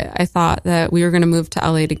was it. I thought that we were going to move to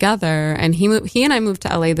LA together, and he and I moved to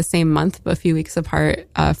LA the same month, but a few weeks apart,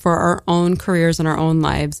 for our own careers and our own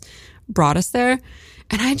lives, brought us there.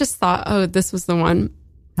 And I just thought, oh, this was the one.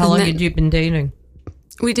 How long had you been dating?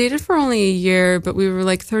 We dated for only a year, but we were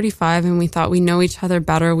 35 and we thought we know each other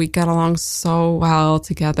better. We got along so well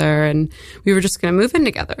together, and we were just going to move in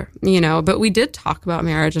together, but we did talk about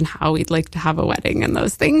marriage and how we'd like to have a wedding and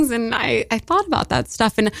those things. And I thought about that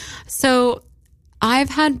stuff. And so I've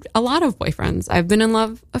had a lot of boyfriends. I've been in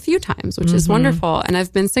love a few times, which is wonderful. And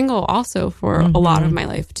I've been single also for a lot of my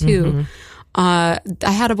life too. I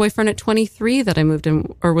had a boyfriend at 23 that I moved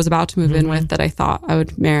in or was about to move in with that I thought I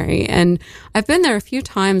would marry. And I've been there a few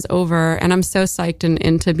times over, and I'm so psyched and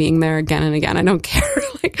into being there again and again. I don't care.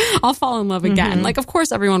 I'll fall in love again. Of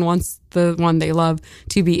course, everyone wants the one they love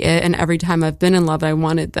to be it. And every time I've been in love, I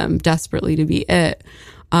wanted them desperately to be it.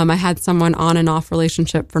 I had someone on and off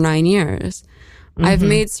relationship for 9 years. I've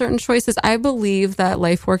made certain choices. I believe that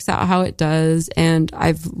life works out how it does, and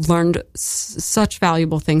I've learned such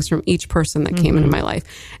valuable things from each person that came into my life.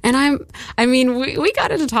 And we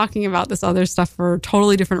got into talking about this other stuff for a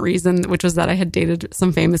totally different reason, which was that I had dated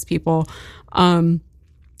some famous people. And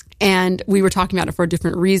we were talking about it for a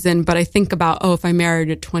different reason, but I think about, if I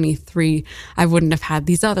married at 23, I wouldn't have had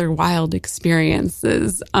these other wild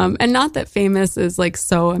experiences. And not that famous is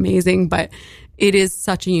so amazing, but it is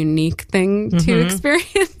such a unique thing to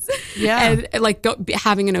experience. Yeah. And like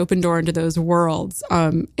having an open door into those worlds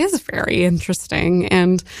is very interesting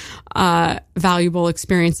and valuable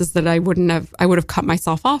experiences that I would have cut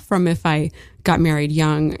myself off from if I got married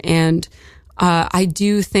young. And I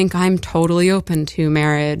do think I'm totally open to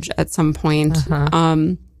marriage at some point.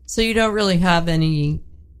 So you don't really have any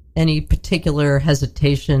particular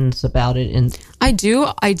hesitations about it? I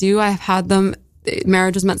do. I've had them.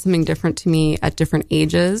 Marriage has meant something different to me at different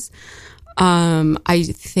ages. I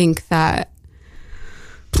think that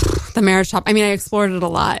the marriage topic, I mean, I explored it a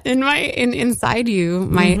lot inside you,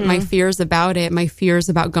 my fears about it, my fears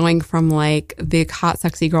about going from like the hot,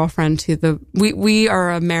 sexy girlfriend to we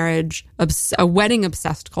are a wedding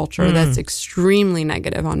obsessed culture that's extremely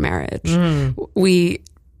negative on marriage. We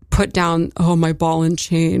put down, oh, my ball and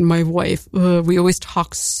chain, my wife. We always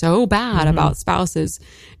talk so bad about spouses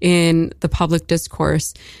in the public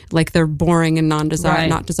discourse, like they're boring and not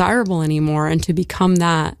desirable anymore. And to become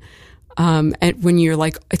that, and when you're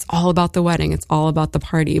like, it's all about the wedding, it's all about the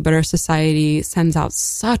party, but our society sends out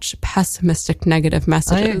such pessimistic, negative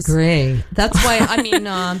messages. I agree. That's why,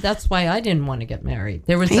 that's why I didn't want to get married.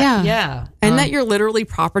 There was and that you're literally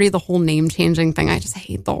property, the whole name changing thing. I just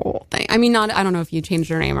hate the whole thing. I mean, I don't know if you changed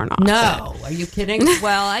your name or not. No. Are you kidding?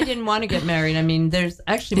 Well, I didn't want to get married. I mean, there's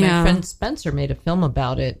actually, my friend Spencer made a film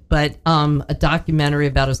about it, but, a documentary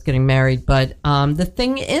about us getting married. But, the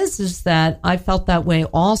thing is that I felt that way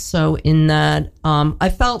also in that, I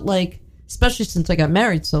felt like, especially since I got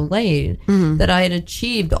married so late, that I had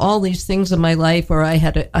achieved all these things in my life, or I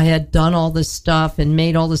had done all this stuff and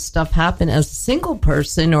made all this stuff happen as a single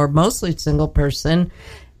person, or mostly single person.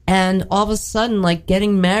 And all of a sudden, like,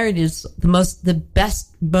 getting married is the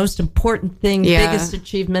best, most important thing, biggest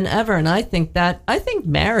achievement ever. And I think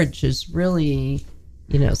marriage is really,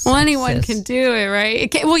 well, anyone can do it,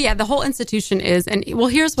 right? The whole institution is, and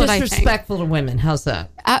here's what I think. Disrespectful to women. How's that?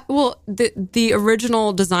 The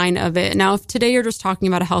original design of it. Now, if today you're just talking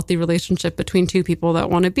about a healthy relationship between two people that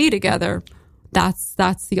want to be together, that's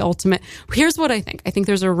the ultimate. Here's what I think. I think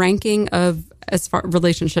there's a ranking of as far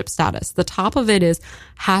relationship status. The top of it is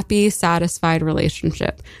happy, satisfied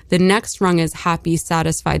relationship. The next rung is happy,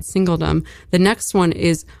 satisfied singledom. The next one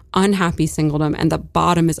is unhappy singledom, and the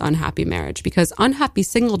bottom is unhappy marriage, because unhappy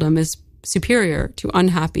singledom is superior to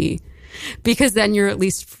unhappy, because then you're at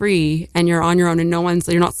least free and you're on your own and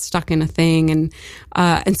you're not stuck in a thing.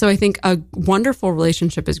 And so I think a wonderful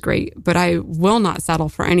relationship is great, but I will not settle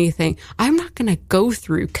for anything. I'm not going to go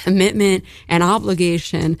through commitment and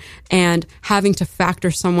obligation and having to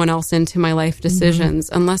factor someone else into my life decisions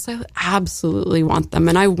unless I absolutely want them.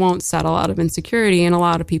 And I won't settle out of insecurity. And a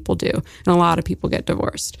lot of people do. And a lot of people get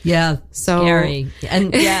divorced. Yeah. So scary.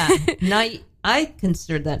 And I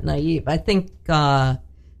consider that naive. I think,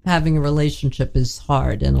 having a relationship is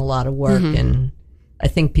hard and a lot of work, and I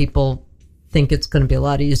think people think it's going to be a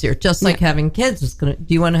lot easier. Just like having kids is going to.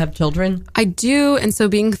 Do you want to have children? I do, and so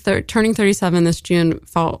turning 37 this June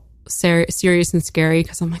felt serious and scary,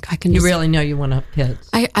 because I'm like, I can. You really know you want to have kids?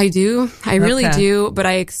 I do. I really do, but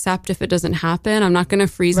I accept if it doesn't happen. I'm not going to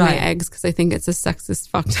freeze my eggs, because I think it's a sexist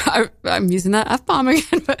fucked up. I'm using that F-bomb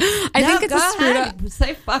again, but I think it's a screwed up.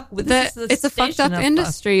 Say fuck. It's a fucked up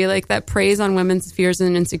industry like that preys on women's fears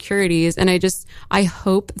and insecurities. And I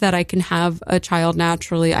hope that I can have a child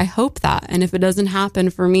naturally. I hope that. And if it doesn't happen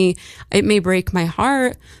for me, it may break my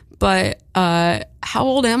heart. But how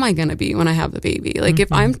old am I going to be when I have the baby? Like,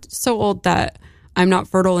 if I'm so old that I'm not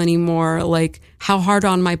fertile anymore, like, how hard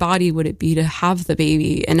on my body would it be to have the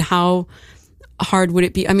baby? And how hard would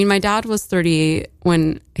it be? I mean, my dad was 38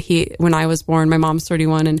 when I was born. My mom's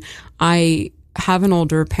 31, and I have an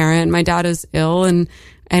older parent. My dad is ill, and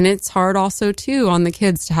it's hard also, too, on the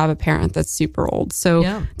kids to have a parent that's super old.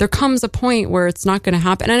 So there comes a point where it's not going to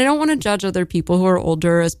happen. And I don't want to judge other people who are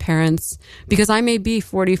older as parents, because I may be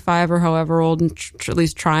 45 or however old and at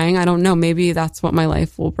least trying. I don't know. Maybe that's what my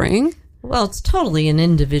life will bring. Well, it's totally an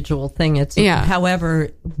individual thing. It's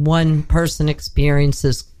however one person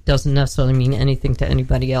experiences doesn't necessarily mean anything to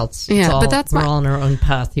anybody else. But we're all on our own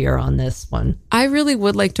path here on this one. I really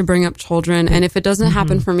would like to bring up children. And if it doesn't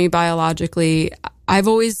happen for me biologically, I've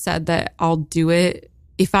always said that I'll do it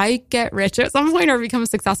if I get rich at some point or become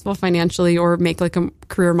successful financially or make like a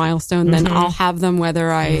career milestone. Then I'll have them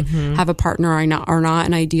whether I have a partner or not.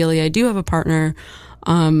 And ideally I do have a partner.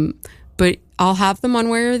 But I'll have them one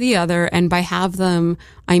way or the other. And by have them,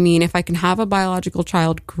 I mean, if I can have a biological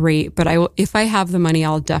child, great. But if I have the money,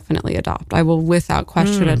 I'll definitely adopt. I will without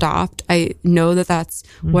question adopt. I know that that's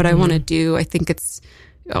what I want to do. I think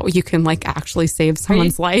you can like actually save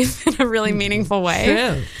someone's life in a really meaningful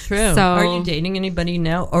way. True. So, are you dating anybody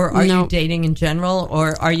now, or are you dating in general,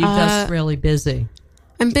 or are you just really busy?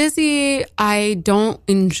 I'm busy. I don't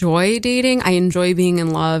enjoy dating. I enjoy being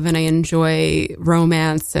in love and I enjoy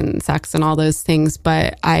romance and sex and all those things,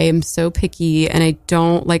 but I am so picky and I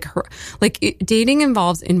don't like her. Dating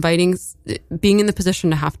involves being in the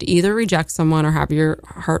position to have to either reject someone or have your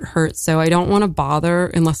heart hurt. So I don't want to bother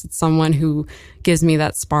unless it's someone who gives me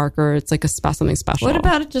that spark or it's like something special. What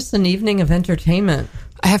about just an evening of entertainment?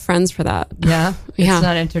 I have friends for that. Yeah, yeah. It's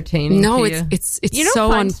not entertaining. No, to it's you don't so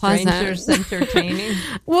find unpleasant. Strangers entertaining.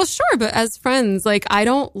 Well, sure, but as friends, like I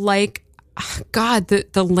don't like. God,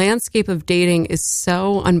 the landscape of dating is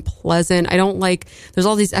so unpleasant. I don't like. There's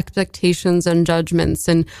all these expectations and judgments,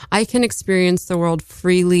 and I can experience the world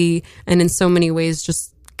freely and in so many ways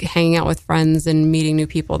just hanging out with friends and meeting new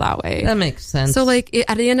people that way. That makes sense. So, like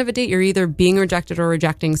at the end of a date, you're either being rejected or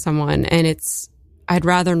rejecting someone, and I'd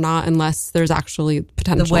rather not unless there's actually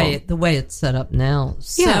potential. The way it's set up now.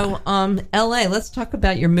 So, LA, let's talk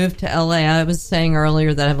about your move to LA. I was saying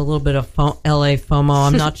earlier that I have a little bit of LA FOMO.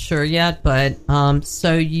 I'm not sure yet, but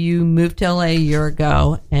so you moved to LA a year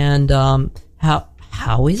ago, and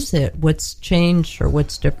how is it? What's changed or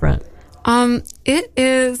what's different? It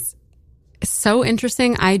is so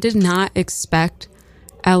interesting. I did not expect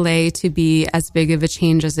LA to be as big of a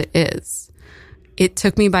change as it is. It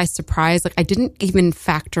took me by surprise. Like I didn't even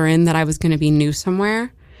factor in that I was going to be new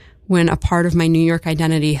somewhere when a part of my New York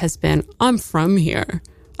identity has been, I'm from here.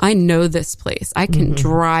 I know this place. I can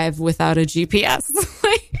drive without a GPS.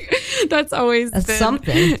 That's always been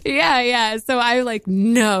something. Yeah. So I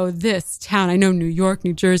know this town. I know New York,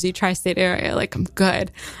 New Jersey, tri-state area. Like I'm good.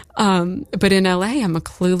 But in LA, I'm a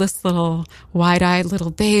clueless little wide-eyed little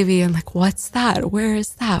baby. I'm like, what's that? Where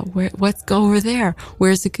is that? Let's go over there.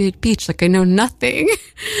 Where's a good beach? Like I know nothing.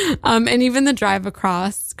 And even the drive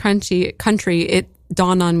across country, it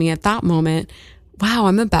dawned on me at that moment, wow,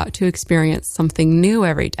 I'm about to experience something new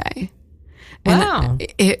every day. Wow. And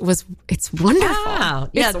it's wonderful. Wow.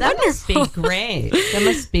 Yeah, it's that wonderful. must be great. That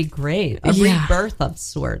must be great. A Yeah. rebirth of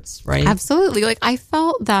sorts, right? Absolutely. Like I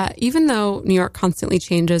felt that even though New York constantly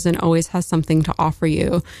changes and always has something to offer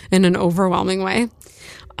you in an overwhelming way,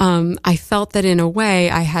 I felt that in a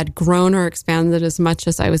way I had grown or expanded as much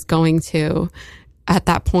as I was going to at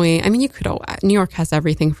that point. I mean, New York has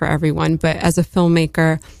everything for everyone, but as a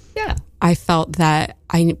filmmaker, yeah. I felt that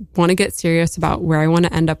I want to get serious about where I want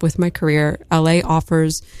to end up with my career. LA for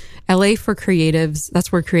creatives.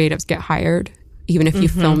 That's where creatives get hired, even if you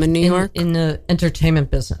film in New York. In the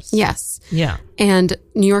entertainment business. Yes. Yeah. And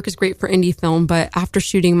New York is great for indie film, but after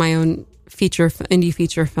shooting my own indie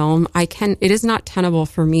feature film, it is not tenable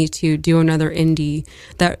for me to do another indie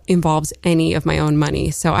that involves any of my own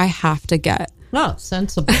money. So I have to get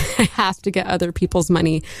sensible. I have to get other people's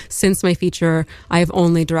money. Since my feature, I have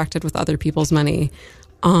only directed with other people's money.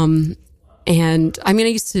 And I mean, I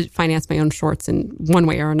used to finance my own shorts in one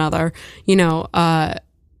way or another,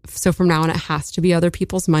 so from now on, it has to be other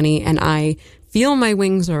people's money. And I feel my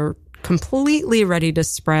wings are completely ready to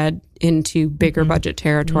spread into bigger budget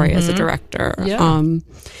territory as a director. Yeah.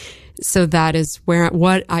 So that is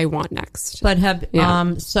what I want next. But have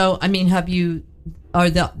you,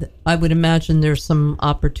 I would imagine there's some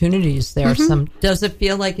opportunities there. Does it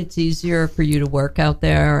feel like it's easier for you to work out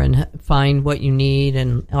there and find what you need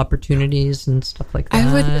and opportunities and stuff like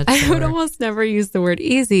that? I would almost never use the word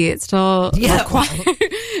easy. It's still required.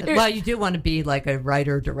 Well, you do want to be like a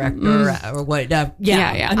writer, director, or whatever.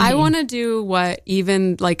 Yeah. I want to do what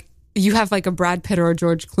even like you have like a Brad Pitt or a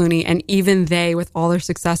George Clooney, and even they, with all their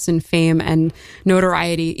success and fame and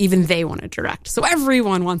notoriety, even they want to direct. So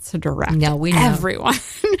everyone wants to direct. Yeah, we know. Everyone.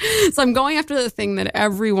 So I'm going after the thing that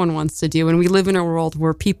everyone wants to do. And we live in a world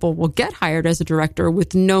where people will get hired as a director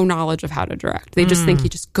with no knowledge of how to direct. They just think you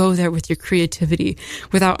just go there with your creativity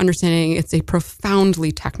without understanding it's a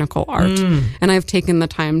profoundly technical art. And I've taken the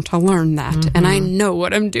time to learn that. And I know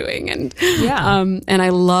what I'm doing. And I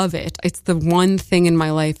love it. It's the one thing in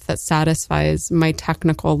my life that satisfies my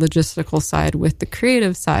technical, logistical side with the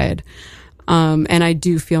creative side. And I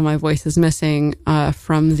do feel my voice is missing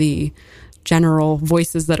from the general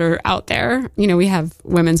voices that are out there. We have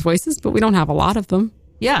women's voices, but we don't have a lot of them.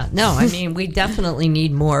 Yeah, no, I mean, we definitely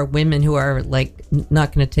need more women who are like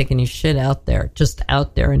not going to take any shit out there, just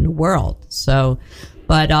out there in the world. So,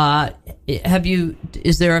 but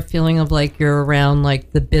is there a feeling of like you're around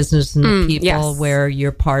like the business and the people where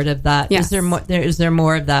you're part of that? Yes. Is there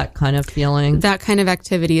more of that kind of feeling? That kind of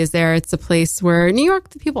activity is there. It's a place where New York,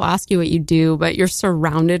 the people ask you what you do, but you're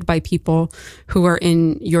surrounded by people who are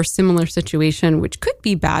in your similar situation, which could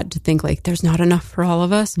be bad to think like there's not enough for all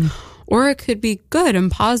of us. Or it could be good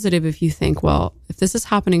and positive if you think, well, if this is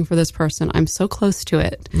happening for this person, I'm so close to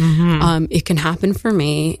it. It can happen for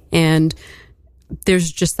me. And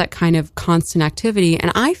there's just that kind of constant activity.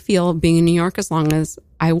 And I feel, being in New York as long as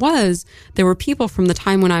I was, there were people from the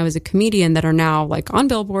time when I was a comedian that are now like on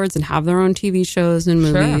billboards and have their own TV shows and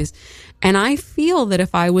movies. Sure. And I feel that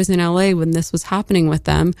if I was in LA when this was happening with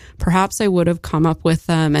them, perhaps I would have come up with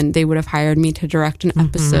them and they would have hired me to direct an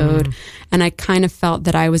episode. And I kind of felt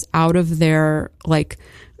that I was out of their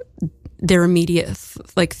immediate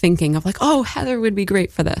thinking of like, oh, Heather would be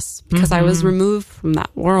great for this, because I was removed from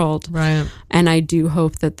that world. Right. And I do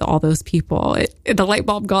hope that all those people, the light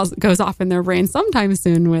bulb goes off in their brain sometime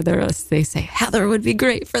soon where they say, Heather would be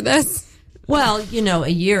great for this. Well, a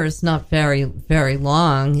year is not very, very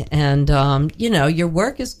long. And, your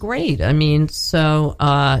work is great. I mean, so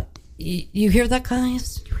you hear that,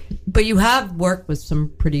 guys? But you have worked with some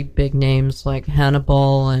pretty big names like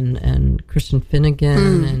Hannibal and Christian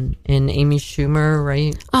Finnegan and Amy Schumer,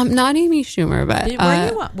 right? Not Amy Schumer,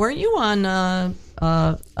 but weren't you on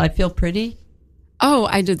I Feel Pretty? Oh,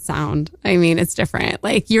 I did sound. I mean, it's different.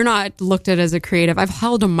 Like, you're not looked at as a creative. I've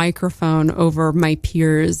held a microphone over my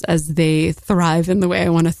peers as they thrive in the way I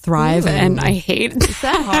want to thrive, and I hate it. Is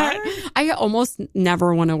that hard? I almost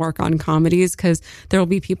never want to work on comedies because there will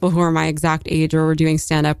be people who are my exact age or were doing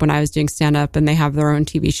stand-up when I was doing stand-up, and they have their own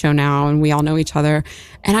TV show now, and we all know each other.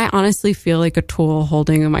 And I honestly feel like a tool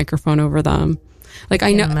holding a microphone over them. Like,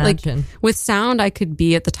 I know, imagine. like with sound, I could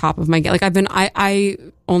be at the top of my game. Like I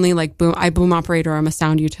only like boom operator. I'm a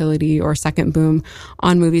sound utility or second boom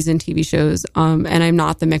on movies and TV shows. And I'm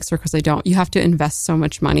not the mixer because you have to invest so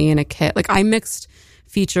much money in a kit. Like, I mixed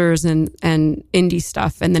features and indie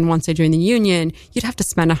stuff. And then once I joined the union, you'd have to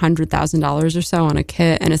spend $100,000 or so on a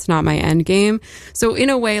kit, and it's not my end game. So in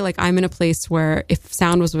a way, like, I'm in a place where if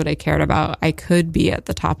sound was what I cared about, I could be at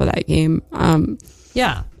the top of that game.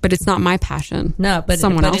 Yeah. But it's not my passion. No, but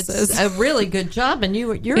someone else's. It's a really good job, and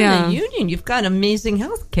you're in the union. You've got amazing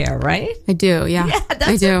health care, right? I do. Yeah, that's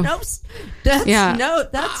I do.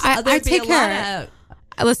 I take care.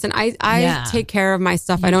 Listen, I take care of my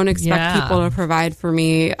stuff. I don't expect people to provide for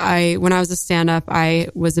me. When I was a stand-up, I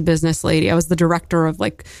was a business lady. I was the director of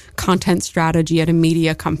like content strategy at a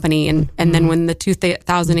media company, and then when the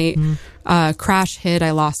 2008 crash hit,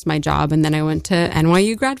 I lost my job, and then I went to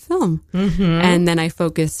NYU grad film, and then I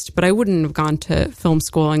focused. But I wouldn't have gone to film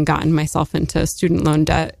school and gotten myself into student loan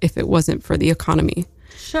debt if it wasn't for the economy.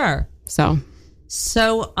 Sure. So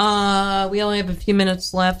we only have a few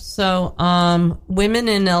minutes left. So, women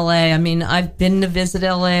in LA, I mean, I've been to visit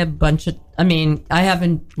LA I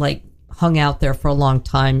haven't like hung out there for a long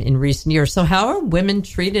time in recent years. So how are women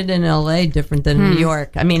treated in LA different than New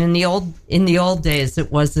York? I mean, in the old days,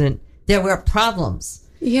 there were problems.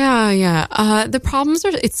 Yeah. The problems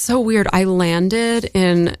it's so weird. I landed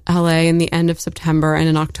in LA in the end of September, and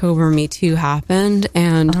in October, Me Too happened,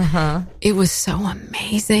 and it was so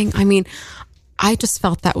amazing. I mean, I just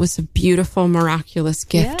felt that was a beautiful, miraculous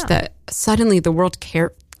gift that suddenly the world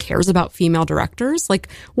cares about female directors. Like,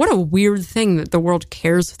 what a weird thing that the world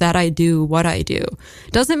cares that I do what I do.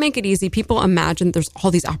 Doesn't make it easy. People imagine there's all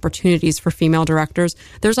these opportunities for female directors.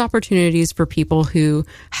 There's opportunities for people who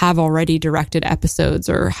have already directed episodes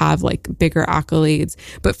or have like bigger accolades.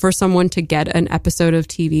 But for someone to get an episode of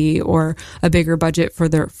TV or a bigger budget for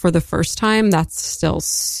the first time, that's still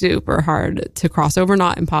super hard to cross over.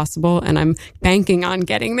 Not impossible. And I'm banking on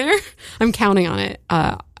getting there. I'm counting on it.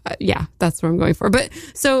 That's what I'm going for. But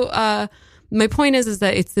so my point is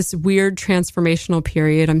that it's this weird transformational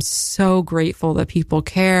period. I'm so grateful that people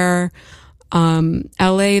care.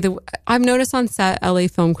 LA, I've noticed on set, LA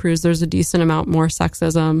film crews, there's a decent amount more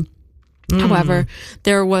sexism. However,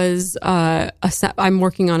 there was I'm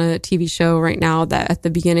working on a TV show right now that at the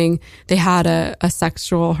beginning they had a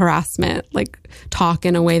sexual harassment like talk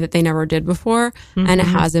in a way that they never did before, and it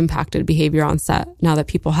has impacted behavior on set now that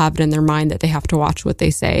people have it in their mind that they have to watch what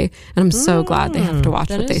they say, and I'm so glad they have to watch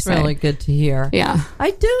what they say. That's really good to hear. Yeah,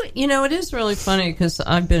 I do. It is really funny because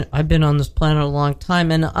I've been on this planet a long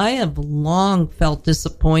time, and I have long felt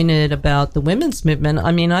disappointed about the women's movement.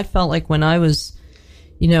 I mean, I felt like when I was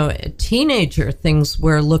a teenager, things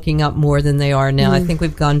were looking up more than they are now. I think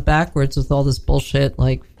we've gone backwards with all this bullshit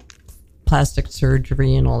like plastic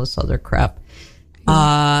surgery and all this other crap.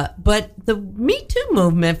 But the Me Too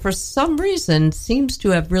movement, for some reason, seems to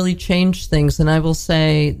have really changed things. And I will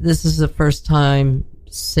say this is the first time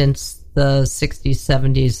since the 60s,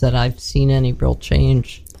 70s that I've seen any real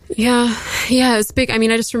change. Yeah, it's big. I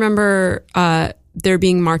mean, I just remember there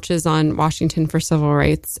being marches on Washington for civil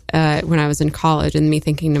rights when I was in college, and me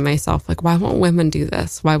thinking to myself, like, why won't women do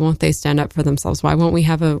this? Why won't they stand up for themselves? Why won't we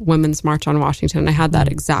have a women's march on Washington? And I had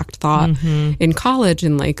that exact thought in college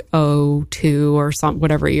in like 2002 or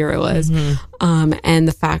whatever year it was. And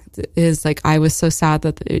the fact is, like, I was so sad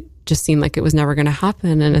that it just seemed like it was never going to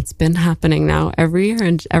happen, and it's been happening now every year,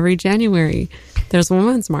 and every January there's a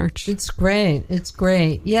women's march. It's great. It's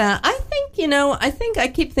great. Yeah, I think I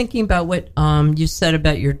keep thinking about what you said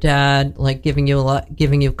about your dad, like giving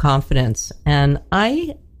you confidence, and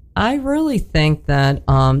I really think that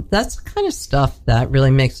that's the kind of stuff that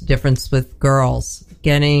really makes a difference with girls,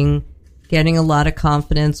 getting a lot of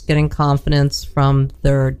confidence, getting confidence from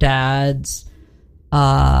their dads.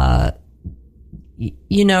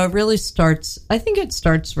 It really starts, I think it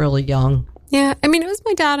starts really young. Yeah. I mean, it was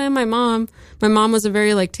my dad and my mom. My mom was a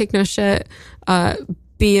very like, take no shit,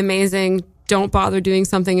 be amazing. Don't bother doing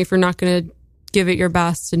something if you're not going to give it your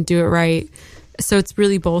best and do it right. So it's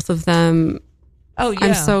really both of them. Oh,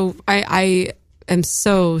 yeah. I am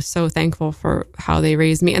so thankful for how they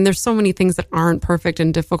raised me. And there's so many things that aren't perfect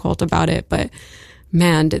and difficult about it, but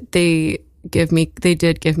man, they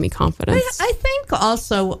did give me confidence. I think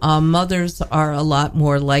also mothers are a lot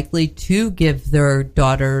more likely to give their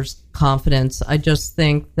daughters confidence. I just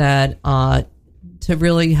think that to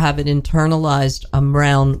really have it internalized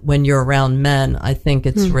around when you're around men, I think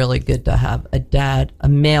it's really good to have a dad, a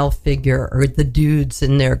male figure, or the dudes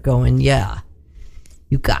in there going, yeah,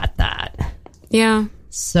 you got that. Yeah.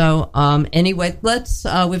 So anyway,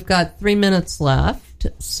 we've got 3 minutes left.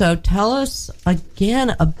 So tell us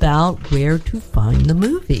again about where to find the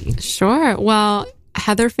movie. Sure. Well,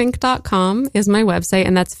 heatherfink.com is my website,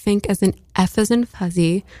 and that's Fink as in F as in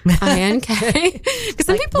fuzzy, I-N-K. Because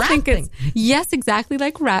some people think it's, yes, exactly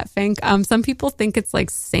like rat fink. Some people think it's like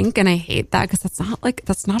sink, and I hate that because that's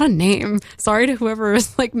not a name. Sorry to whoever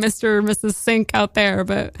is like Mr. or Mrs. Sink out there,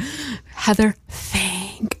 but Heather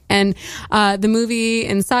Fink. And the movie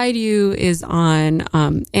Inside You is on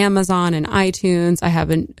Amazon and iTunes. I have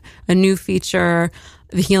a new feature,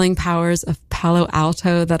 The Healing Powers of Palo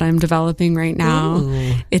Alto, that I'm developing right now.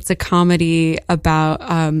 Ooh. It's a comedy about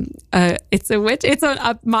it's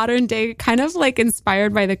a modern day, kind of like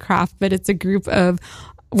inspired by The Craft, but it's a group of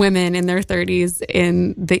women in their 30s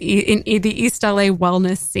in the East LA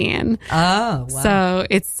wellness scene. Oh, wow. So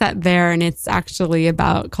it's set there, and it's actually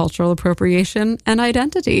about cultural appropriation and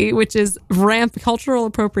identity, which is cultural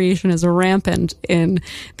appropriation is rampant in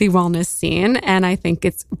the wellness scene. And I think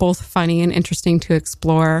it's both funny and interesting to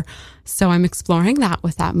explore. So I'm exploring that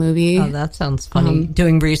with that movie. Oh, that sounds funny.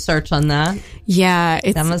 Doing research on that? Yeah.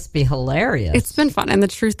 That must be hilarious. It's been fun. And the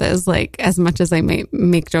truth is, like, as much as I may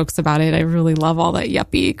make jokes about it, I really love all that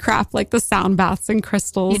yuppie crap, like the sound baths and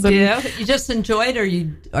crystals. You do? You just enjoy it? Or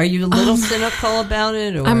are you a little cynical about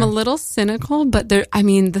it? Or? I'm a little cynical, but there's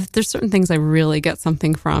certain things I really get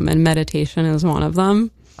something from, and meditation is one of them.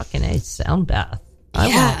 Fucking A, sound bath. I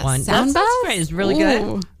want one. Sound bath? That's great. It's really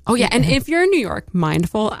good. Oh, yeah. And if you're in New York,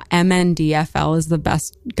 Mindful, MNDFL is the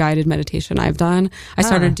best guided meditation I've done. I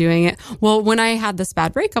started doing it. Well, when I had this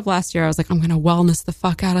bad breakup last year, I was like, I'm going to wellness the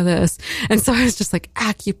fuck out of this. And so I was just like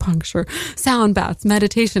acupuncture, sound baths,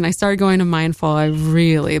 meditation. I started going to Mindful. I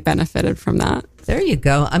really benefited from that. There you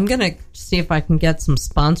go. I'm going to see if I can get some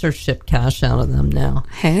sponsorship cash out of them now.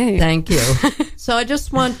 Hey. Thank you. So I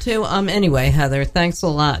just want to, anyway, Heather, thanks a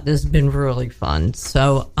lot. This has been really fun.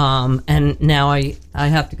 So, and now I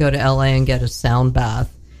have to go to LA and get a sound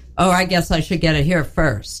bath. Oh, I guess I should get it here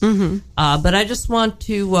first. Mm-hmm. But I just want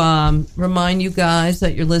to remind you guys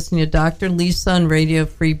that you're listening to Dr. Lisa on Radio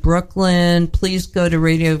Free Brooklyn. Please go to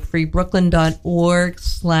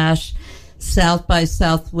radiofreebrooklyn.org/South by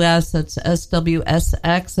Southwest, that's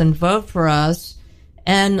SWSX, and vote for us.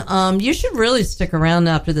 And you should really stick around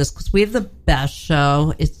after this because we have the best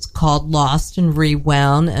show. It's called Lost and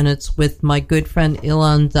Rewound, and it's with my good friend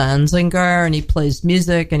Ilan Danziger, and he plays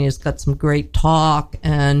music, and he's got some great talk,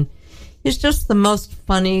 and he's just the most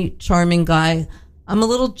funny, charming guy. I'm a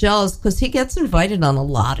little jealous because he gets invited on a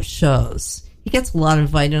lot of shows. He gets a lot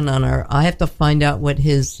invited on I have to find out what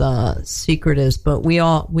his secret is, but we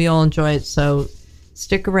all enjoy it. So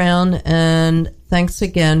stick around, and thanks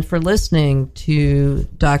again for listening to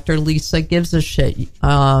Dr. Lisa Gives a Shit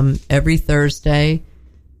every Thursday,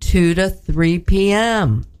 2 to 3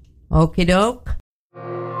 p.m. Okie doke.